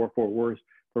better or for worse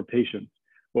for patients.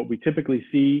 What we typically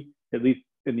see, at least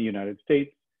in the United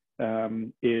States,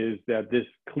 is that this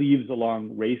cleaves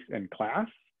along race and class,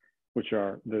 which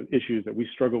are the issues that we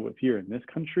struggle with here in this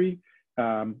country.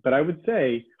 But I would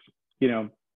say, you know,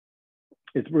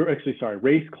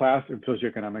 race, class, and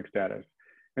socioeconomic status.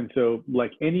 And so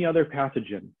like any other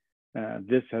pathogen,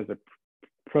 this has a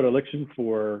predilection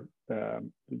for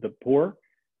the poor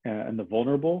and the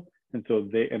vulnerable. And so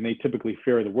they typically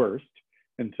fare the worst.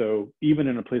 And so even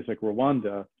in a place like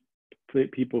Rwanda,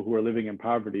 people who are living in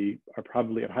poverty are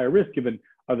probably at higher risk given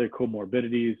other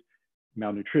comorbidities,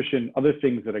 malnutrition, other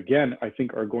things that, again, I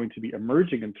think are going to be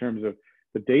emerging in terms of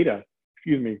the data,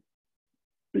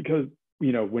 because,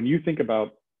 you know, when you think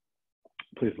about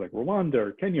places like Rwanda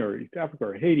or Kenya or East Africa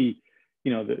or Haiti,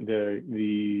 you know,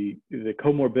 the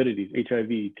comorbidities,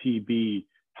 HIV, TB,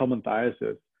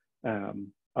 helminthiasis,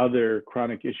 other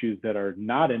chronic issues that are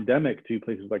not endemic to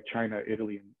places like China,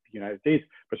 Italy, and the United States,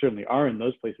 but certainly are in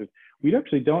those places, we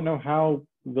actually don't know how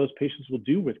those patients will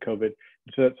do with COVID.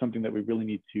 So that's something that we really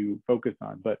need to focus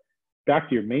on. But back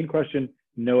to your main question,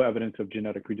 no evidence of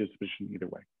genetic predisposition either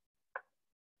way.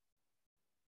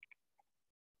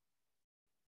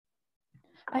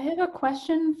 I have a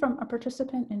question from a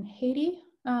participant in Haiti.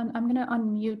 I'm going to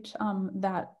unmute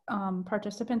that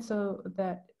participant so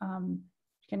that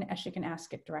she can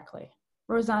ask it directly.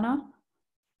 Rosanna?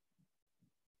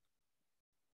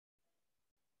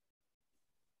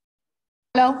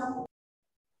 Hello.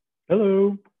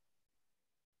 Hello.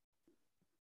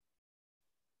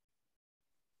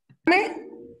 Me?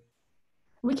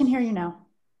 We can hear you now.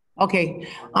 Okay.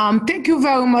 Thank you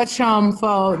very much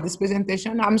for this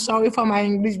presentation. I'm sorry for my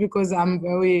English because I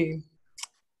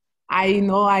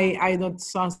know I don't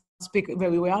speak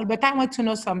very well, but I want to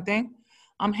know something.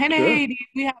 In Haiti,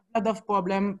 we have a lot of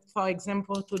problems, for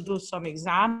example, to do some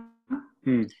exam.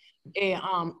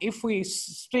 If we,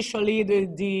 especially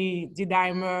the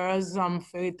dimers,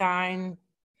 ferritin,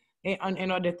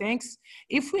 and other things,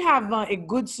 if we have a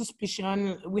good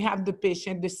suspicion, we have the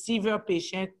patient, the severe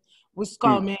patient, who's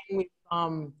coming with,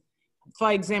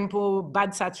 for example,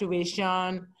 bad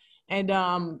saturation and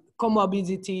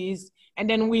comorbidities, and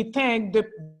then we think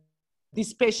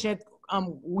this patient,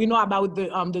 we know about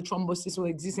the thrombosis will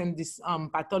exist in this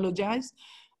pathologies.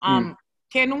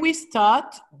 Can we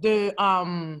start the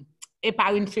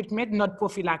heparin treatment, not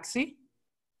prophylaxis?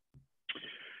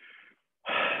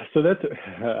 So that's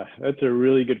a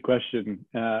really good question,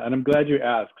 and I'm glad you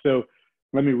asked. So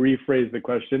let me rephrase the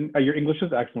question. Your English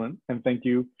is excellent, and thank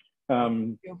you.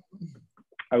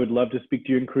 I would love to speak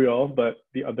to you in Creole, but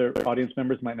the other audience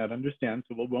members might not understand,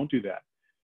 so we won't do that.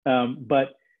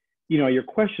 But you know, your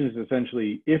question is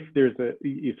essentially, if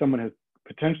someone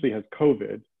potentially has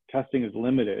COVID, testing is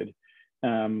limited.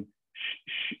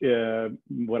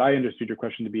 What I understood your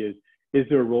question to be is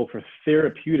there a role for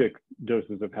therapeutic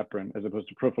doses of heparin as opposed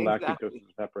to prophylactic doses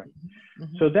of heparin?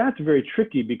 So that's very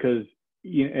tricky because,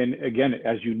 and again,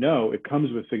 as you know, it comes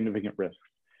with significant risks.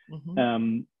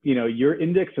 You know, your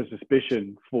index of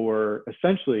suspicion for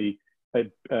essentially a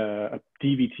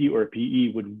DVT or a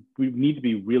PE would need to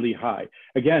be really high.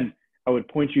 Again, I would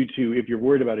point you to, if you're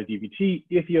worried about a DVT,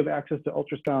 if you have access to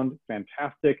ultrasound,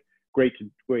 fantastic, great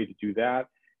way to do that.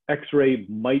 X-ray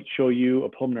might show you a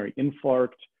pulmonary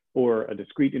infarct or a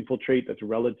discrete infiltrate that's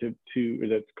relative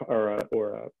to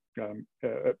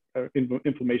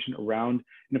inflammation around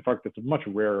an infarct that's much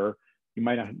rarer. You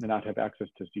might not have access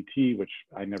to CT, which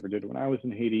I never did when I was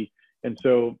in Haiti. And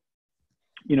so,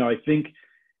 you know, I think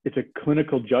it's a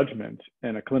clinical judgment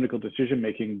and a clinical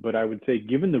decision-making, but I would say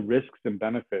given the risks and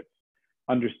benefits,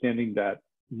 understanding that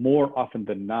more often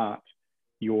than not,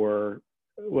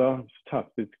 well, it's tough.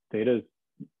 The data's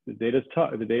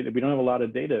tough. We don't have a lot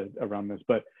of data around this,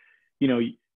 but you know,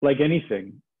 like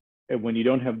anything, when you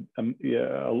don't have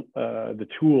the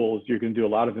tools, you're going to do a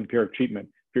lot of empiric treatment.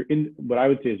 What I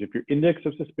would say is if your index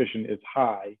of suspicion is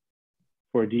high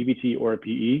for a DVT or a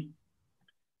PE,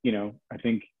 you know, I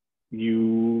think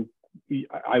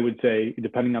I would say,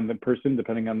 depending on the person,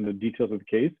 depending on the details of the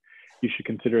case, you should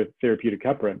consider therapeutic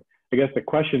heparin. I guess the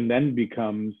question then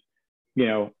becomes, you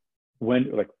know, when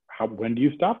do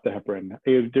you stop the heparin?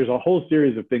 There's a whole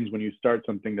series of things when you start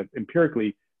something that's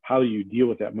empirically, how do you deal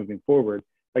with that moving forward?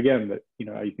 Again, that, you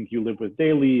know, I think you live with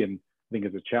daily, and I think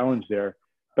it's a challenge there.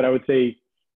 But I would say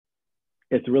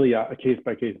it's really a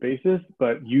case-by-case basis,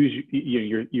 but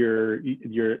your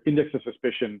index of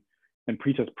suspicion and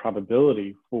pretest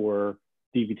probability for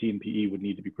DVT and PE would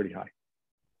need to be pretty high.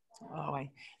 All right.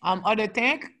 Other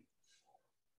thing,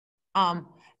 and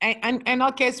in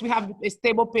our case, we have a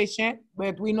stable patient,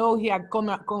 but we know he had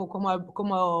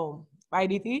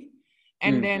comorbidity.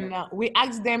 And then we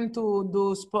ask them to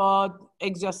do sport,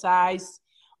 exercise.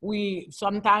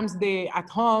 Sometimes they at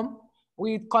home,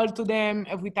 we call to them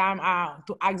every time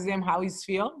to ask them how he's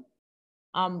feel.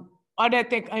 Other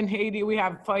thing in Haiti, we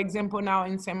have, for example, now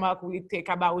in Saint-Marc, we take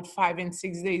about 5 and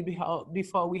 6 days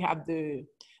before we have the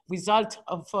result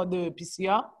for the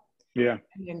PCR. Yeah.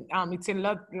 And then, it's a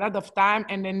lot of time,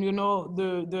 and then, you know,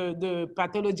 the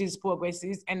pathology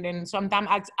progresses, and then sometimes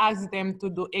I ask them to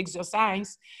do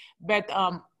exercise. But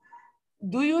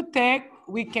do you think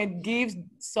we can give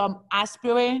some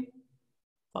aspirin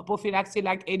for prophylaxis,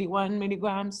 like 81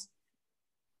 milligrams?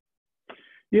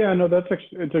 Yeah, no,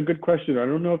 it's a good question. I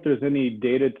don't know if there's any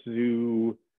data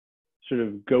to sort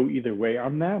of go either way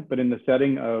on that, but in the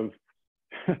setting of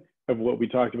what we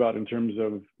talked about in terms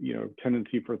of, you know,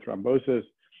 tendency for thrombosis,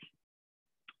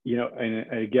 you know, and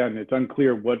again, it's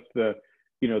unclear what's the,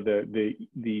 you know,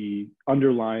 the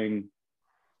underlying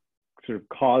sort of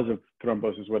cause of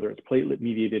thrombosis, whether it's platelet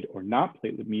mediated or not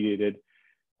platelet mediated.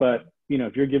 But, you know,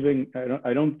 if you're giving,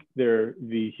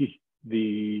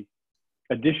 the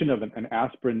addition of an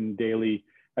aspirin daily,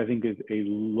 I think, is a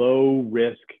low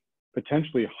risk,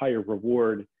 potentially higher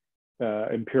reward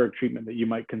empiric treatment that you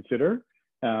might consider.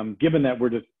 Given that we're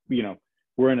just, you know,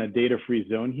 we're in a data-free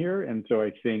zone here. And so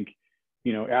I think,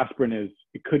 you know, aspirin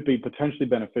it could be potentially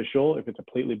beneficial if it's a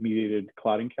platelet-mediated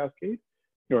clotting cascade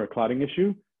or a clotting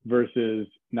issue versus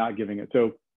not giving it.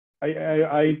 So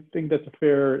I think that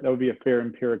would be a fair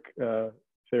empiric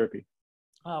therapy.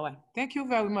 All right. Thank you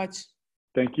very much.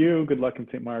 Thank you. Good luck in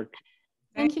St. Mark.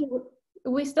 Thank you.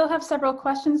 We still have several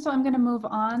questions, so I'm going to move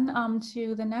on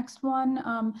to the next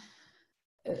one.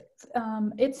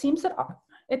 It seems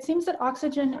that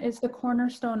oxygen is the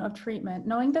cornerstone of treatment.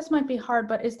 Knowing this might be hard,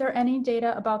 but is there any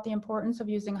data about the importance of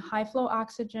using high flow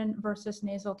oxygen versus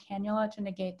nasal cannula to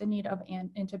negate the need of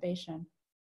intubation?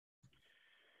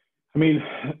 I mean,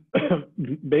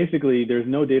 basically, there's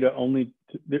no data only,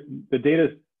 the data,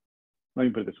 let me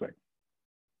put it this way.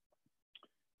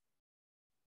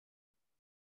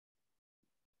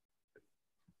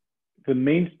 The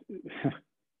main,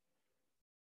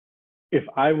 if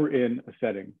I were in a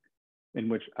setting in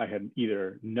which I had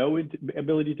either no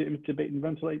ability to intubate and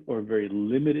ventilate or very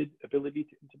limited ability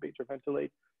to intubate or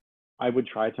ventilate, I would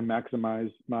try to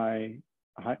maximize my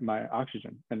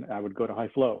oxygen, and I would go to high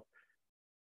flow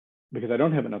because I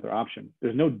don't have another option.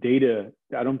 There's no data.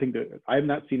 I don't think that, I have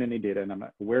not seen any data, and I'm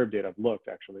not aware of data. I've looked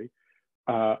actually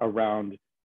around,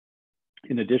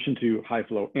 in addition to high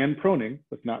flow and proning,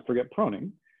 let's not forget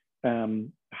proning,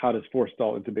 how does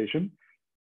forestall intubation?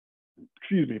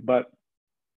 Excuse me, but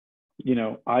you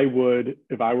know, I would,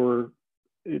 if I were,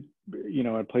 you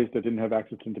know, a place that didn't have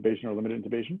access to intubation or limited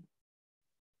intubation,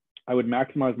 I would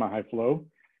maximize my high flow,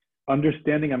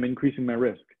 understanding I'm increasing my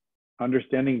risk,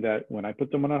 understanding that when I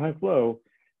put someone on high flow,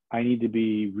 I need to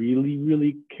be really,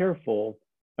 really careful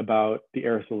about the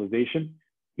aerosolization.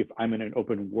 If I'm in an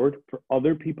open ward for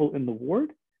other people in the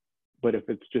ward, but if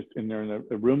it's just in there in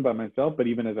a room by myself, but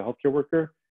even as a healthcare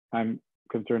worker, I'm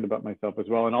concerned about myself as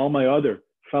well and all my other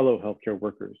fellow healthcare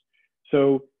workers.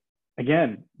 So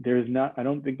again, there's not, I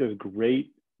don't think there's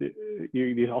great,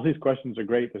 all these questions are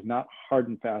great. There's not hard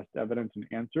and fast evidence and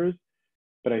answers,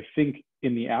 but I think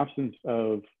in the absence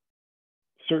of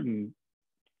certain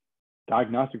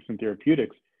diagnostics and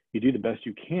therapeutics, you do the best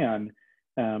you can.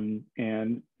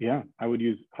 And yeah, I would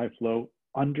use high flow,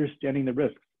 understanding the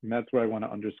risks. And that's what I want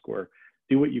to underscore.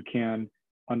 Do what you can,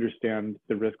 understand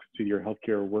the risks to your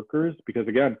healthcare workers, because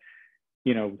again,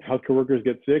 you know, healthcare workers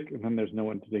get sick and then there's no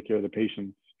one to take care of the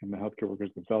patients, and the healthcare workers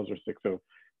themselves are sick. So,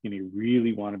 you know, you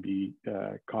really want to be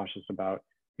cautious about,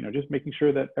 you know, just making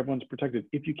sure that everyone's protected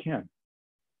if you can.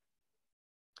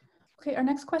 Okay, our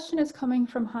next question is coming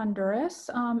from Honduras.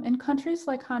 In countries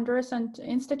like Honduras, and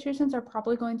institutions are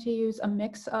probably going to use a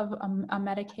mix of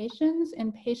medications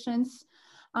in patients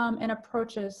and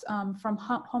approaches from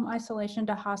home isolation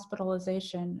to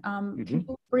hospitalization. Can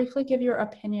you briefly give your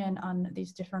opinion on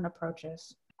these different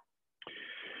approaches?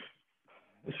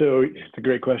 So it's a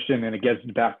great question, and it gets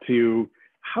back to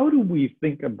how do we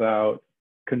think about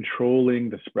controlling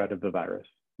the spread of the virus,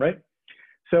 right?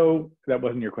 So that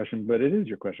wasn't your question, but it is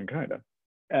your question, kind of.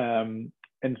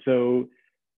 And so,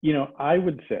 you know, I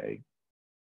would say,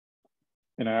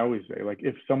 and I always say, like,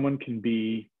 if someone can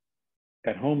be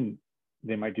at home,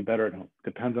 they might do better at home.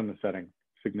 Depends on the setting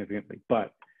significantly,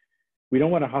 but we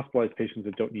don't want to hospitalize patients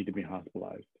that don't need to be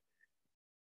hospitalized.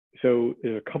 So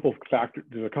there's a couple factors,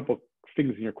 there's a couple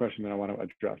things in your question that I want to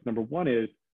address. Number one is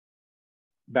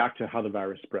back to how the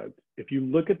virus spreads. If you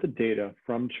look at the data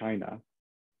from China,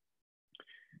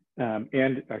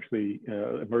 and actually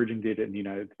emerging data in the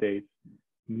United States,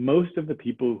 most of the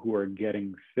people who are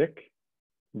getting sick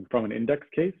from an index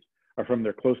case are from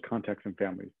their close contacts and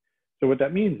families. So what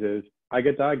that means is I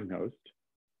get diagnosed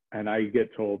and I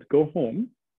get told, go home,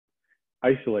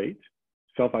 isolate,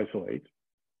 self-isolate,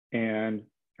 and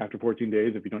after 14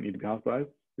 days, if you don't need to be hospitalized,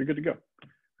 you're good to go,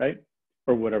 right?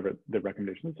 Or whatever the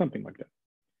recommendation is, something like that.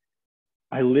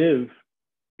 I live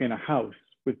in a house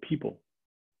with people.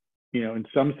 You know, in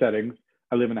some settings,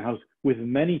 I live in a house with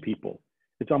many people.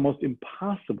 It's almost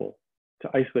impossible to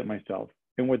isolate myself.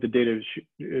 And what the data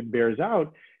bears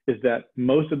out is that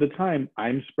most of the time,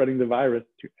 I'm spreading the virus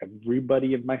to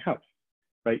everybody in my house,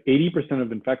 right? 80%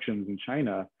 of infections in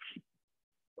China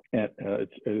at a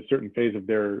certain phase of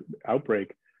their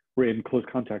outbreak were in close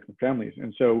contacts with families.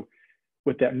 And so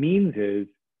what that means is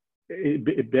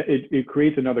it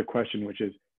creates another question, which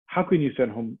is, how can you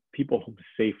send people home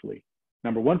safely?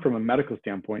 Number one, from a medical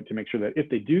standpoint, to make sure that if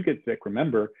they do get sick,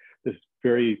 remember this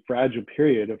very fragile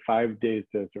period of 5 days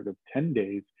to sort of 10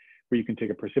 days where you can take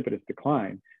a precipitous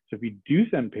decline. So if you do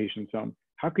send patients home,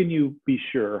 how can you be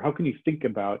sure, how can you think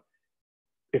about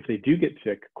if they do get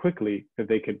sick quickly that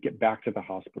they could get back to the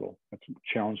hospital? That's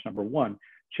challenge number one.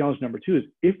 Challenge number two is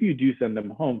if you do send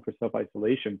them home for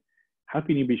self-isolation, how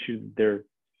can you be sure that they're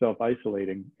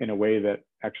self-isolating in a way that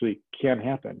actually can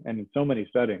happen? And in so many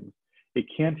settings, it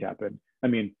can't happen. I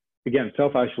mean, again,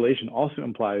 self-isolation also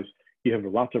implies you have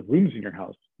lots of rooms in your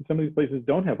house. Some of these places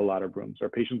don't have a lot of rooms, or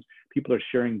people are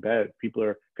sharing beds,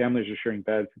 families are sharing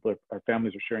beds,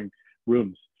 families are sharing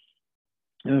rooms.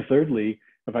 And then thirdly,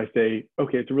 if I say,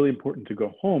 okay, it's really important to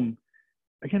go home,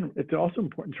 again, it's also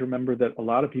important to remember that a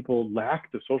lot of people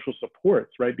lack the social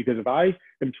supports, right? Because if I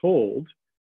am told,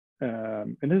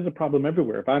 and this is a problem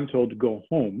everywhere, if I'm told to go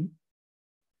home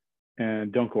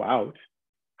and don't go out,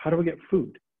 how do I get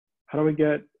food? How do I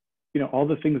get, you know, all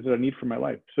the things that I need for my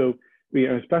life? So,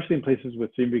 especially in places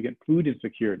with significant food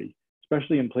insecurity,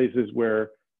 especially in places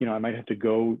where, you know, I might have to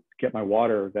go get my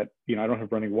water that, you know, I don't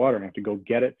have running water and I have to go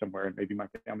get it somewhere and maybe my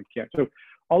family can't. So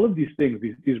all of these things,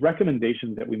 these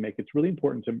recommendations that we make, it's really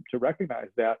important to recognize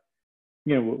that,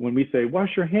 you know, when we say wash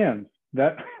your hands,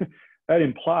 that that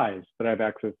implies that I have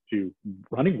access to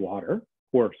running water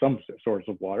or some source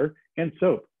of water and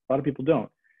soap. A lot of people don't.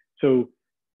 So,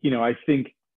 you know, I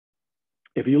think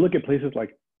if you look at places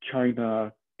like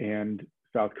China and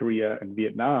South Korea and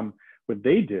Vietnam, what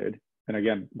they did, and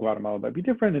again, Guatemala might be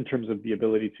different in terms of the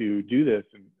ability to do this,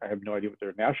 and I have no idea what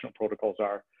their national protocols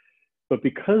are, but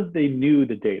because they knew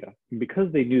the data, and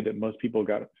because they knew that most people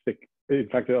got sick,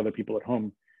 infected other people at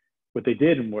home, what they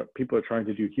did and what people are trying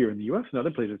to do here in the US and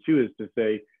other places too is to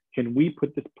say, can we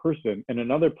put this person in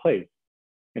another place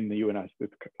in the US,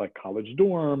 it's like college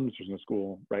dorms, there's no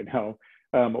school right now,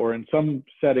 or in some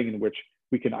setting in which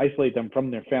we can isolate them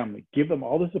from their family, give them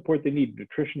all the support they need,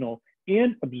 nutritional,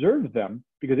 and observe them,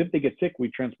 because if they get sick,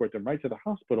 we transport them right to the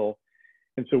hospital.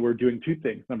 And so we're doing two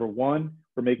things. Number one,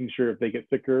 we're making sure if they get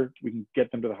sicker, we can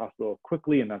get them to the hospital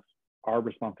quickly, and that's our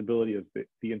responsibility as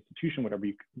the institution, whatever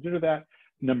you consider that.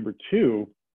 Number two,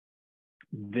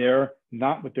 they're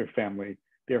not with their family,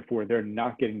 therefore they're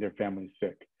not getting their family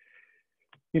sick.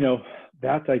 You know,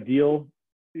 that's ideal.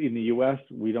 In the US,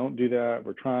 we don't do that.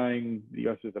 We're trying. The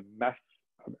US is a mess,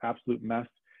 an absolute mess.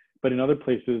 But in other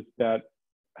places that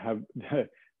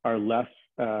are less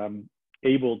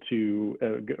able to,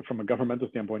 from a governmental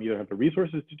standpoint, either have the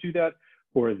resources to do that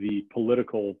or the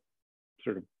political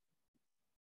sort of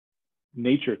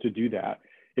nature to do that,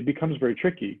 it becomes very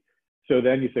tricky. So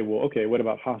then you say, well, okay, what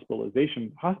about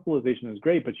hospitalization? Hospitalization is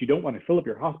great, but you don't want to fill up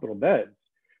your hospital beds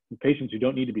with patients who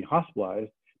don't need to be hospitalized,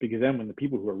 because then when the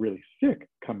people who are really sick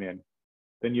come in,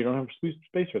 then you don't have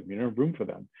space for them, you don't have room for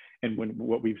them. And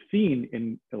what we've seen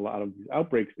in a lot of these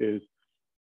outbreaks is,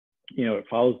 you know, it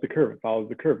follows the curve,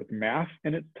 It's mass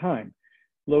and it's time.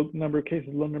 Low number of cases,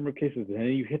 and then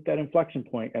you hit that inflection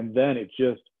point, and then it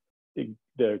just,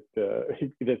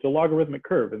 it's a logarithmic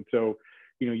curve. And so,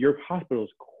 you know, your hospitals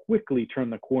quickly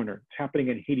turn the corner. It's happening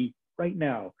in Haiti right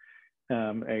now.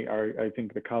 I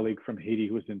think the colleague from Haiti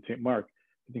who was in St. Mark,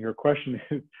 I think her question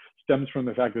stems from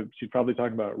the fact that she's probably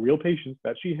talking about real patients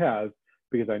that she has,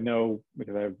 because I know,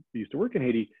 because I used to work in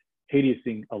Haiti, Haiti is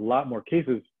seeing a lot more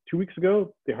cases. 2 weeks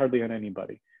ago, they hardly had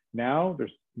anybody. Now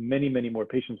there's many, many more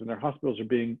patients, and their hospitals are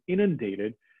being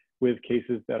inundated with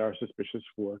cases that are suspicious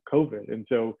for COVID. And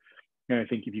so, and I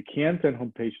think if you can send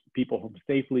people home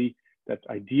safely, that's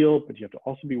ideal, but you have to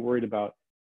also be worried about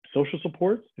social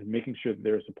supports and making sure that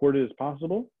they're as supported as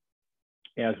possible,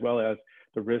 as well as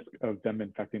the risk of them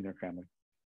infecting their family.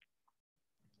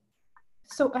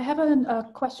 So I have a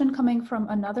question coming from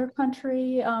another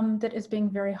country that is being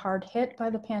very hard hit by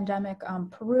the pandemic,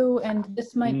 Peru, and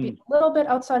this might be a little bit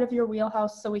outside of your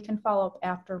wheelhouse, so we can follow up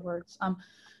afterwards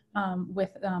with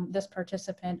this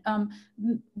participant.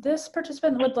 This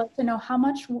participant would like to know, how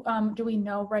much do we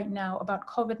know right now about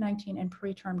COVID-19 and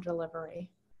preterm delivery?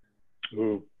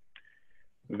 Ooh,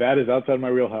 that is outside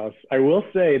my wheelhouse. I will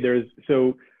say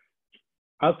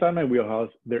outside my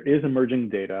wheelhouse, there is emerging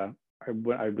data.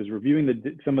 I was reviewing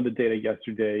some of the data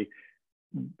yesterday.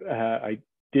 I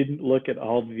didn't look at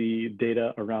all the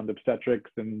data around obstetrics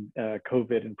and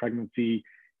COVID and pregnancy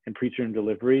and preterm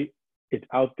delivery. It's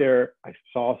out there. I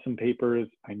saw some papers.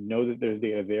 I know that there's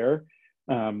data there.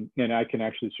 And I can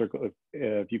actually circle,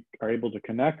 if you are able to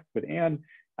connect with Anne,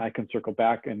 I can circle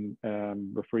back and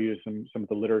refer you to some of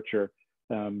the literature.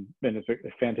 And it's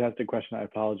a fantastic question. I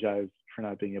apologize for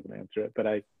not being able to answer it, but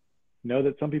I know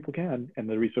that some people can, and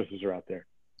the resources are out there.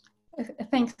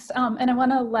 Thanks. And I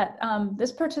want to let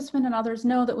this participant and others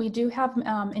know that we do have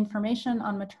information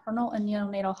on maternal and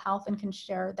neonatal health and can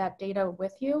share that data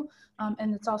with you.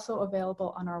 And it's also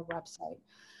available on our website.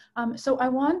 So I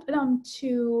want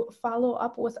to follow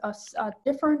up with a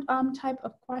different type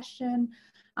of question.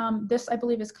 This, I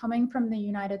believe, is coming from the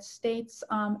United States.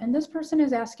 And this person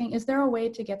is asking, is there a way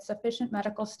to get sufficient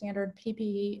medical standard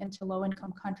PPE into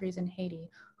low-income countries in Haiti?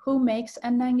 Who makes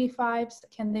N95s?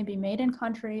 Can they be made in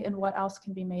country? And what else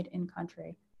can be made in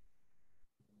country?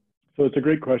 So it's a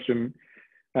great question.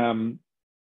 PPE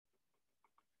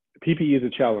is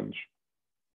a challenge.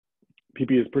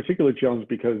 PPE is particularly challenged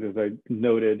because, as I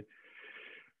noted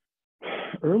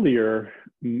earlier,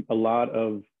 a lot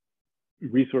of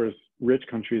resource-rich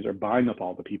countries are buying up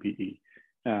all the PPE.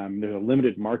 There's a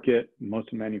limited market.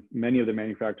 Many of the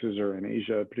manufacturers are in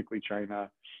Asia, particularly China.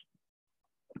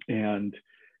 And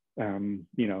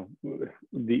you know,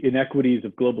 the inequities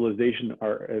of globalization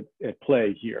are at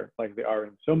play here, like they are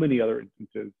in so many other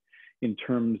instances, in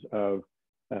terms of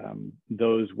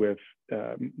those with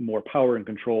more power and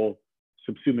control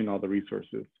subsuming all the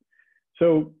resources.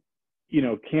 So, you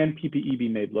know, can PPE be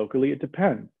made locally? It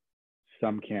depends.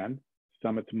 Some can,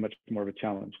 some it's much more of a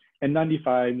challenge.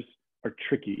 N95s are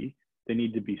tricky. They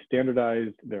need to be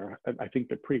standardized. I think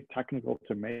they're pretty technical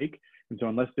to make. And so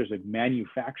unless there's a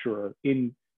manufacturer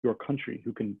in your country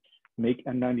who can make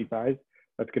N95s,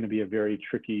 that's going to be a very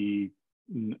tricky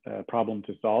problem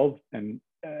to solve. And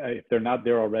if they're not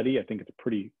there already, I think it's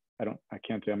pretty, I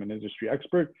can't say I'm an industry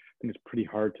expert. I think it's pretty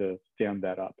hard to stand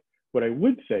that up. What I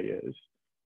would say is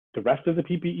the rest of the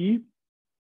PPE,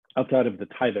 outside of the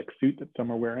Tyvek suit that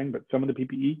some are wearing, but some of the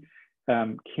PPE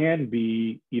can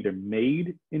be either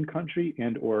made in country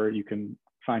and or you can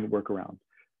find workarounds.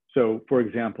 So for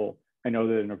example, I know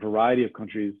that in a variety of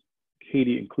countries,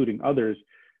 Haiti including others,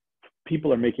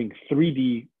 people are making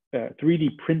 3D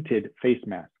printed face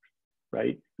masks,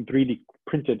 right? And 3D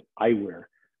printed eyewear.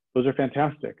 Those are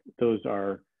fantastic. Those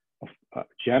are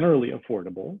generally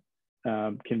affordable,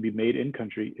 can be made in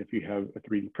country if you have a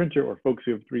 3D printer or folks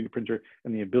who have a 3D printer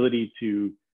and the ability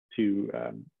to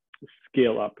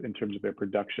scale up in terms of their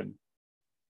production.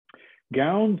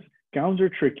 Gowns are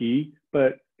tricky,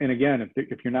 but, and again,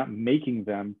 if you're not making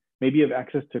them, maybe you have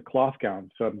access to cloth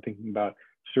gowns. So I'm thinking about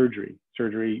surgery.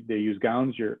 Surgery, they use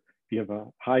gowns. If you have a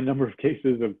high number of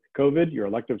cases of COVID, your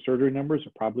elective surgery numbers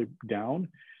are probably down.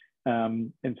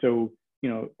 And so, you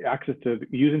know, access to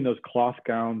using those cloth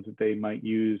gowns that they might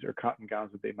use or cotton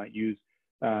gowns that they might use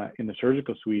in the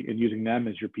surgical suite and using them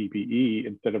as your PPE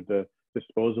instead of the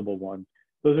disposable ones.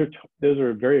 Those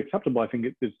are very acceptable. I think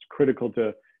it's critical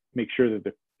to make sure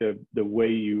that the way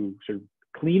you sort of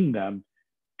clean them,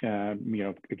 you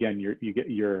know, again, you get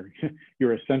your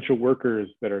essential workers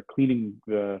that are cleaning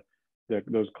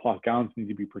those cloth gowns need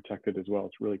to be protected as well.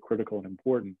 It's really critical and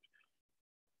important.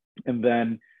 And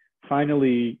then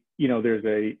finally, you know,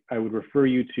 I would refer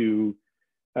you to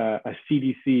a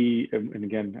CDC, and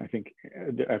again, I think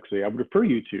actually I would refer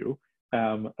you to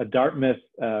a Dartmouth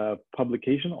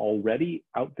publication already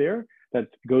out there that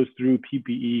goes through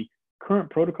PPE, current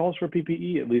protocols for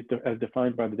PPE, at least as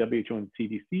defined by the WHO and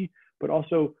CDC, but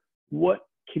also what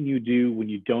can you do when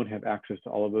you don't have access to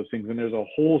all of those things? And there's a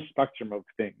whole spectrum of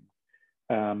things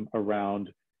around,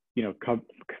 you know,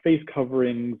 face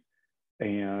coverings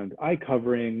and eye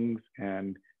coverings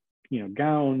and, you know,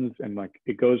 gowns, and like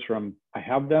it goes from I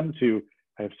have them to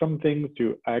I have some things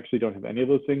to I actually don't have any of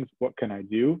those things. What can I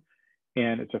do?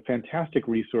 And it's a fantastic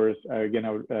resource. Again,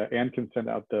 Anne can send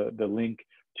out the link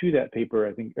to that paper,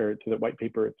 I think, or to the white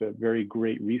paper. It's a very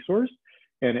great resource,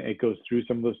 and it goes through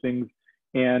some of those things.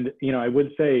 And you know, I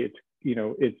would say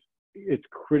it's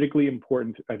critically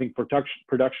important. I think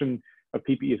production of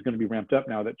PPE is going to be ramped up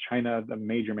now that China, the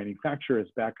major manufacturer, is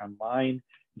back online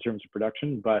in terms of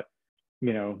production. But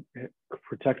you know,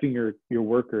 protecting your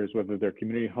workers, whether they're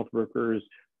community health workers,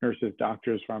 nurses,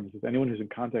 doctors, pharmacists, anyone who's in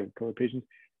contact with COVID patients,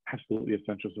 absolutely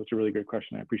essential. So it's a really good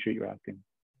question. I appreciate you asking.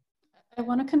 I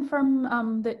want to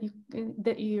confirm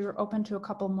that you're open to a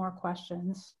couple more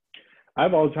questions. I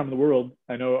have all the time in the world.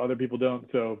 I know other people don't,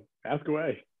 so ask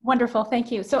away. Wonderful,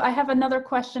 thank you. So I have another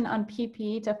question on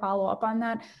PPE to follow up on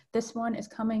that. This one is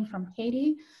coming from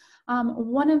Haiti.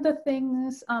 One of the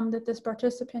things that this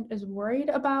participant is worried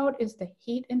about is the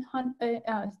heat in country,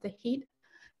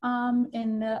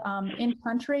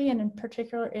 and in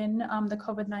particular in the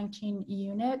COVID-19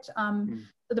 unit.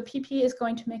 So the PPE is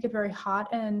going to make it very hot,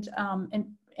 and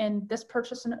this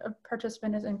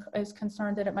participant is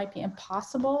concerned that it might be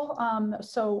impossible.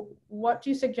 So what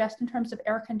do you suggest in terms of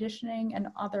air conditioning and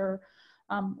other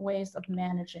ways of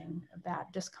managing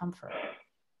that discomfort?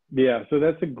 Yeah, so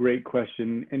that's a great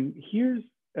question. And here's,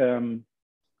 I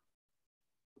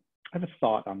have a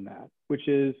thought on that, which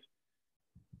is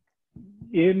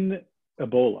in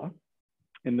Ebola,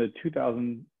 in the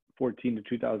 2014 to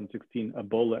 2016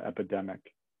 Ebola epidemic,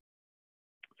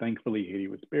 thankfully Haiti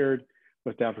was spared.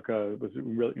 West Africa was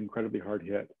really incredibly hard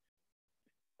hit.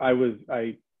 I was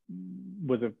a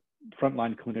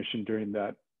frontline clinician during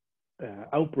that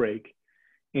outbreak,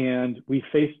 and we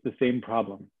faced the same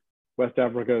problem. West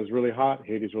Africa is really hot,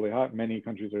 Haiti's really hot, many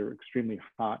countries are extremely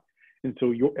hot. And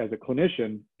so as a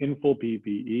clinician in full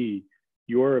PPE,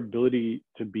 your ability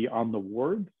to be on the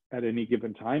wards at any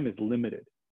given time is limited,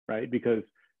 right? Because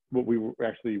what we were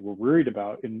worried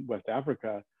about in West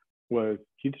Africa was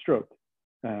heat stroke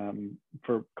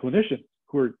for clinicians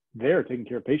who were there taking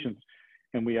care of patients.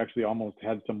 And we actually almost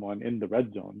had someone in the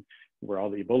red zone where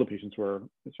all the Ebola patients were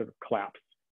sort of collapsed.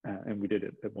 And we did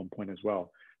it at one point as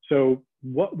well. So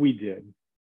what we did,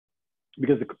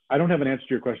 because I don't have an answer to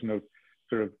your question of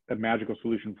sort of a magical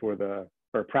solution or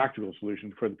a practical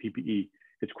solution for the PPE.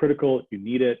 It's critical, you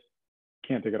need it,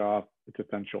 can't take it off, it's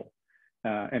essential.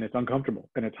 and it's uncomfortable,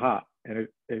 and it's hot, and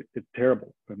it's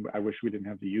terrible, and I wish we didn't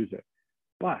have to use it.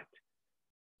 But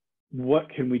what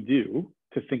can we do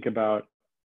to think about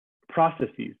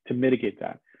processes to mitigate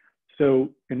that? So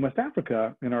in West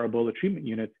Africa, in our Ebola treatment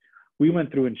units, we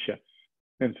went through in shifts.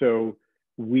 And so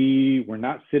we were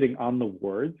not sitting on the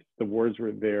wards. The wards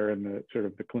were there, and the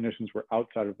clinicians were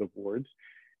outside of the wards.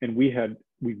 And we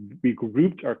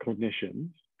grouped our clinicians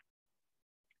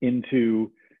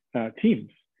into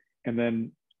teams, and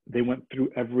then they went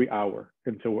through every hour.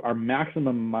 And so our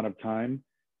maximum amount of time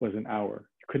was an hour.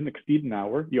 You couldn't exceed an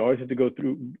hour. You always had to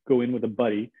go in with a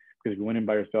buddy, because if you went in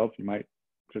by yourself, you might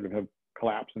sort of have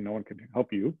collapse and no one can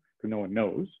help you because no one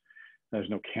knows. There's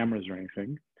no cameras or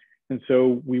anything. And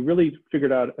so we really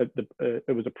figured out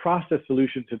it was a process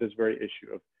solution to this very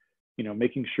issue of,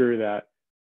 making sure that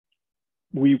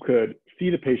we could see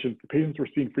the patients. The patients were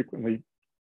seen frequently,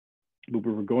 but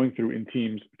we were going through in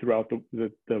teams throughout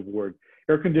the ward.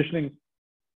 Air conditioning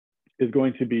is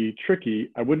going to be tricky.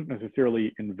 I wouldn't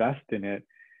necessarily invest in it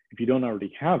if you don't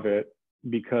already have it,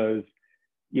 because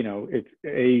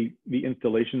the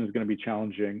installation is going to be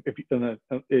challenging if in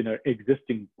an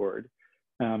existing ward.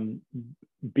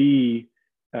 B,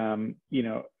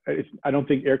 I don't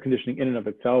think air conditioning in and of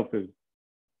itself is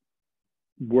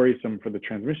worrisome for the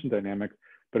transmission dynamics,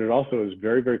 but it also is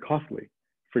very, very costly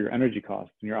for your energy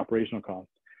costs and your operational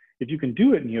costs. If you can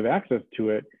do it and you have access to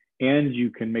it, and you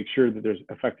can make sure that there's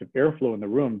effective airflow in the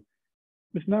room,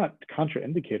 it's not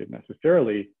contraindicated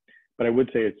necessarily, but I would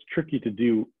say it's tricky to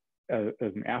do as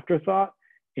an afterthought.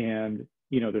 And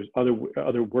there's other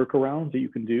workarounds that you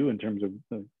can do in terms of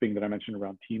the thing that I mentioned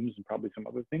around Teams, and probably some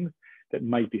other things that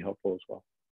might be helpful as well.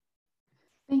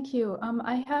 Thank you.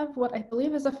 I have what I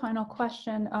believe is a final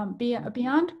question.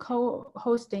 Beyond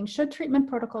co-hosting, should treatment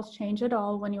protocols change at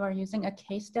all when you are using a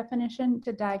case definition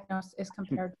to diagnose as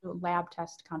compared to lab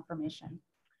test confirmation?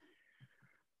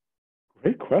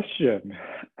 Great question.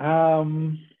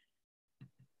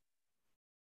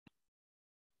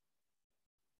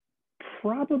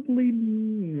 Probably,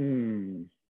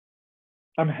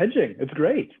 I'm hedging. It's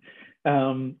great.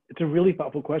 It's a really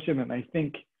thoughtful question, and I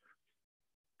think,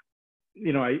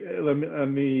 here's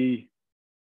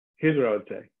what I would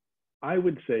say. I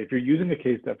would say if you're using a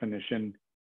case definition,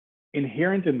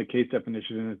 inherent in the case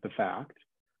definition is the fact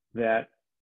that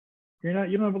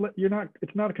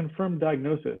it's not a confirmed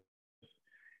diagnosis.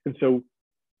 And so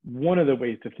one of the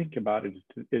ways to think about it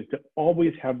is to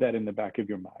always have that in the back of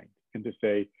your mind, and to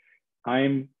say,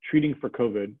 I'm treating for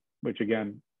COVID, which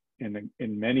again, in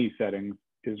many settings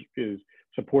is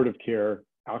supportive care,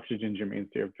 oxygen, your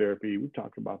mainstay of therapy. We've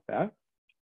talked about that.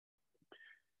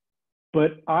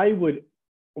 But I would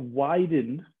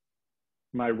widen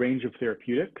my range of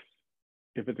therapeutics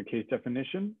if it's a case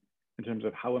definition in terms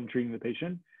of how I'm treating the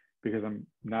patient, because I'm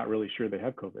not really sure they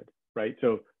have COVID, right?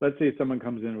 So let's say someone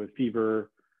comes in with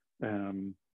fever,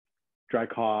 dry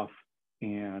cough,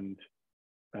 and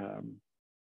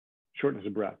shortness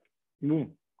of breath.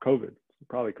 COVID,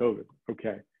 probably COVID.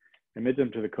 Okay. Admit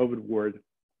them to the COVID ward,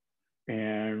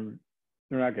 and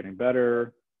they're not getting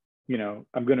better.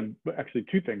 I'm going to actually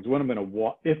two things. One, I'm going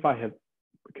to if I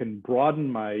can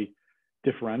broaden my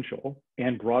differential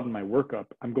and broaden my workup,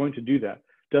 I'm going to do that.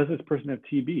 Does this person have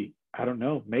TB? I don't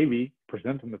know. Maybe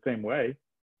presents in the same way,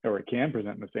 or it can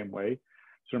present in the same way.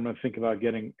 So I'm going to think about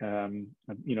getting,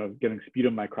 getting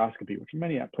sputum microscopy, which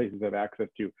many places have access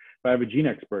to. If I have a gene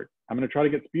expert, I'm going to try to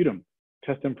get sputum,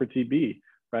 test them for TB,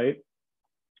 right?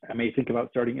 I may think about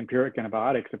starting empiric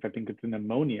antibiotics if I think it's a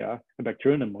pneumonia, a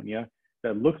bacterial pneumonia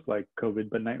that looks like COVID,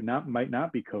 but might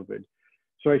not be COVID.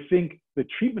 So I think the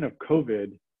treatment of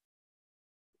COVID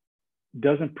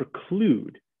doesn't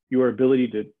preclude your ability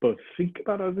to both think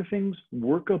about other things,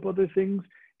 work up other things,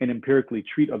 and empirically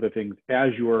treat other things as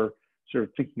you're sort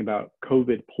of thinking about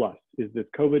COVID plus. Is this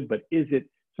COVID, but is it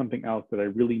something else that I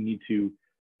really need to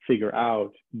figure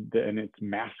out, and it's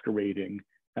masquerading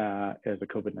as a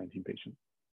COVID-19 patient?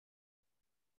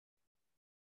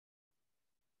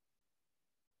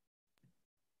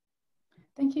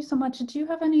 Thank you so much. Do you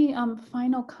have any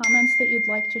final comments that you'd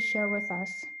like to share with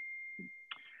us?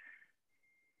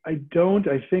 I don't.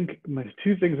 I think my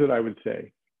two things that I would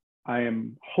say. I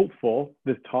am hopeful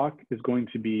this talk is going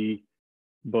to be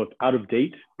both out of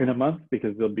date in a month,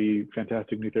 because there'll be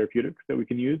fantastic new therapeutics that we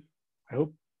can use. I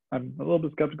hope. I'm a little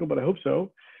bit skeptical, but I hope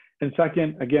so. And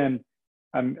second, again,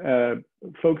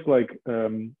 folks like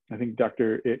I think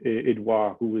Dr.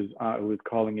 Edouard, who was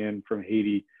calling in from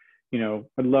Haiti.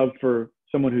 I'd love for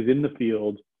someone who's in the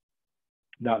field,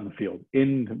 not in the field,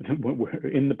 in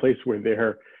the place where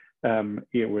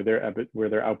where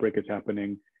their outbreak is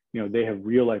happening. They have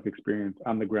real life experience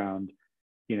on the ground.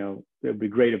 you know, it would be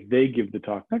great if they give the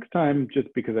talk next time, just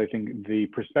because I think the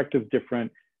perspective's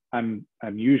different. I'm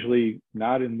usually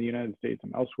not in the United States.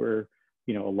 I'm elsewhere,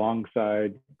 you know,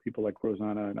 alongside people like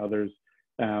Rosanna and others.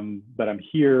 But I'm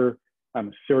here. I'm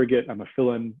a surrogate. I'm a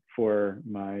fill-in for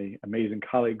my amazing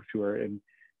colleagues who are in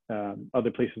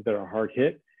other places that are hard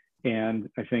hit. And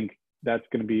I think that's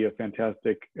going to be a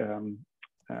fantastic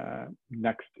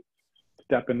next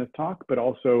step in this talk. But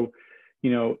also,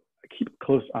 you know, keep a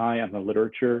close eye on the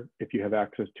literature if you have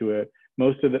access to it.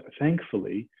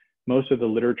 Thankfully, most of the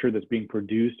literature that's being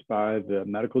produced by the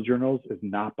medical journals is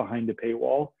not behind a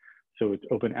paywall. So it's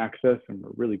open access, and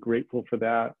we're really grateful for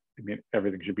that. I mean,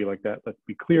 everything should be like that, let's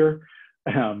be clear.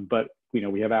 But, you know,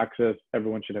 we have access.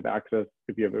 Everyone should have access,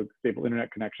 if you have a stable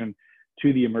internet connection,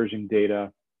 to the emerging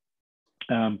data.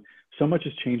 So much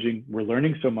is changing. We're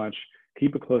learning so much.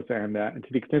 Keep a close eye on that. And to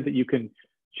the extent that you can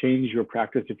change your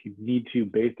practice if you need to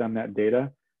based on that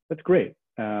data, that's great.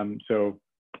 So,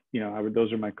 you know,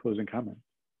 those are my closing comments.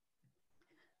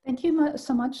 Thank you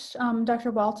so much, Dr.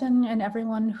 Walton, and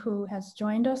everyone who has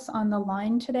joined us on the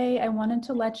line today. I wanted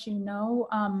to let you know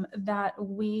that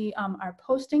we are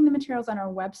posting the materials on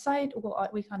our website.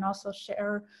 We can also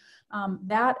share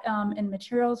that and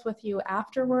materials with you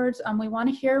afterwards. We want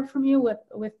to hear from you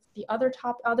with the other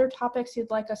topics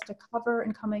you'd like us to cover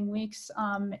in coming weeks,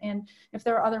 and if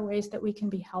there are other ways that we can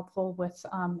be helpful with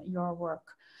your work.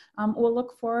 We'll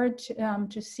look forward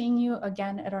to seeing you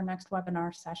again at our next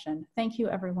webinar session. Thank you,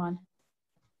 everyone.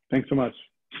 Thanks so much.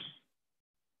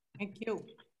 Thank you.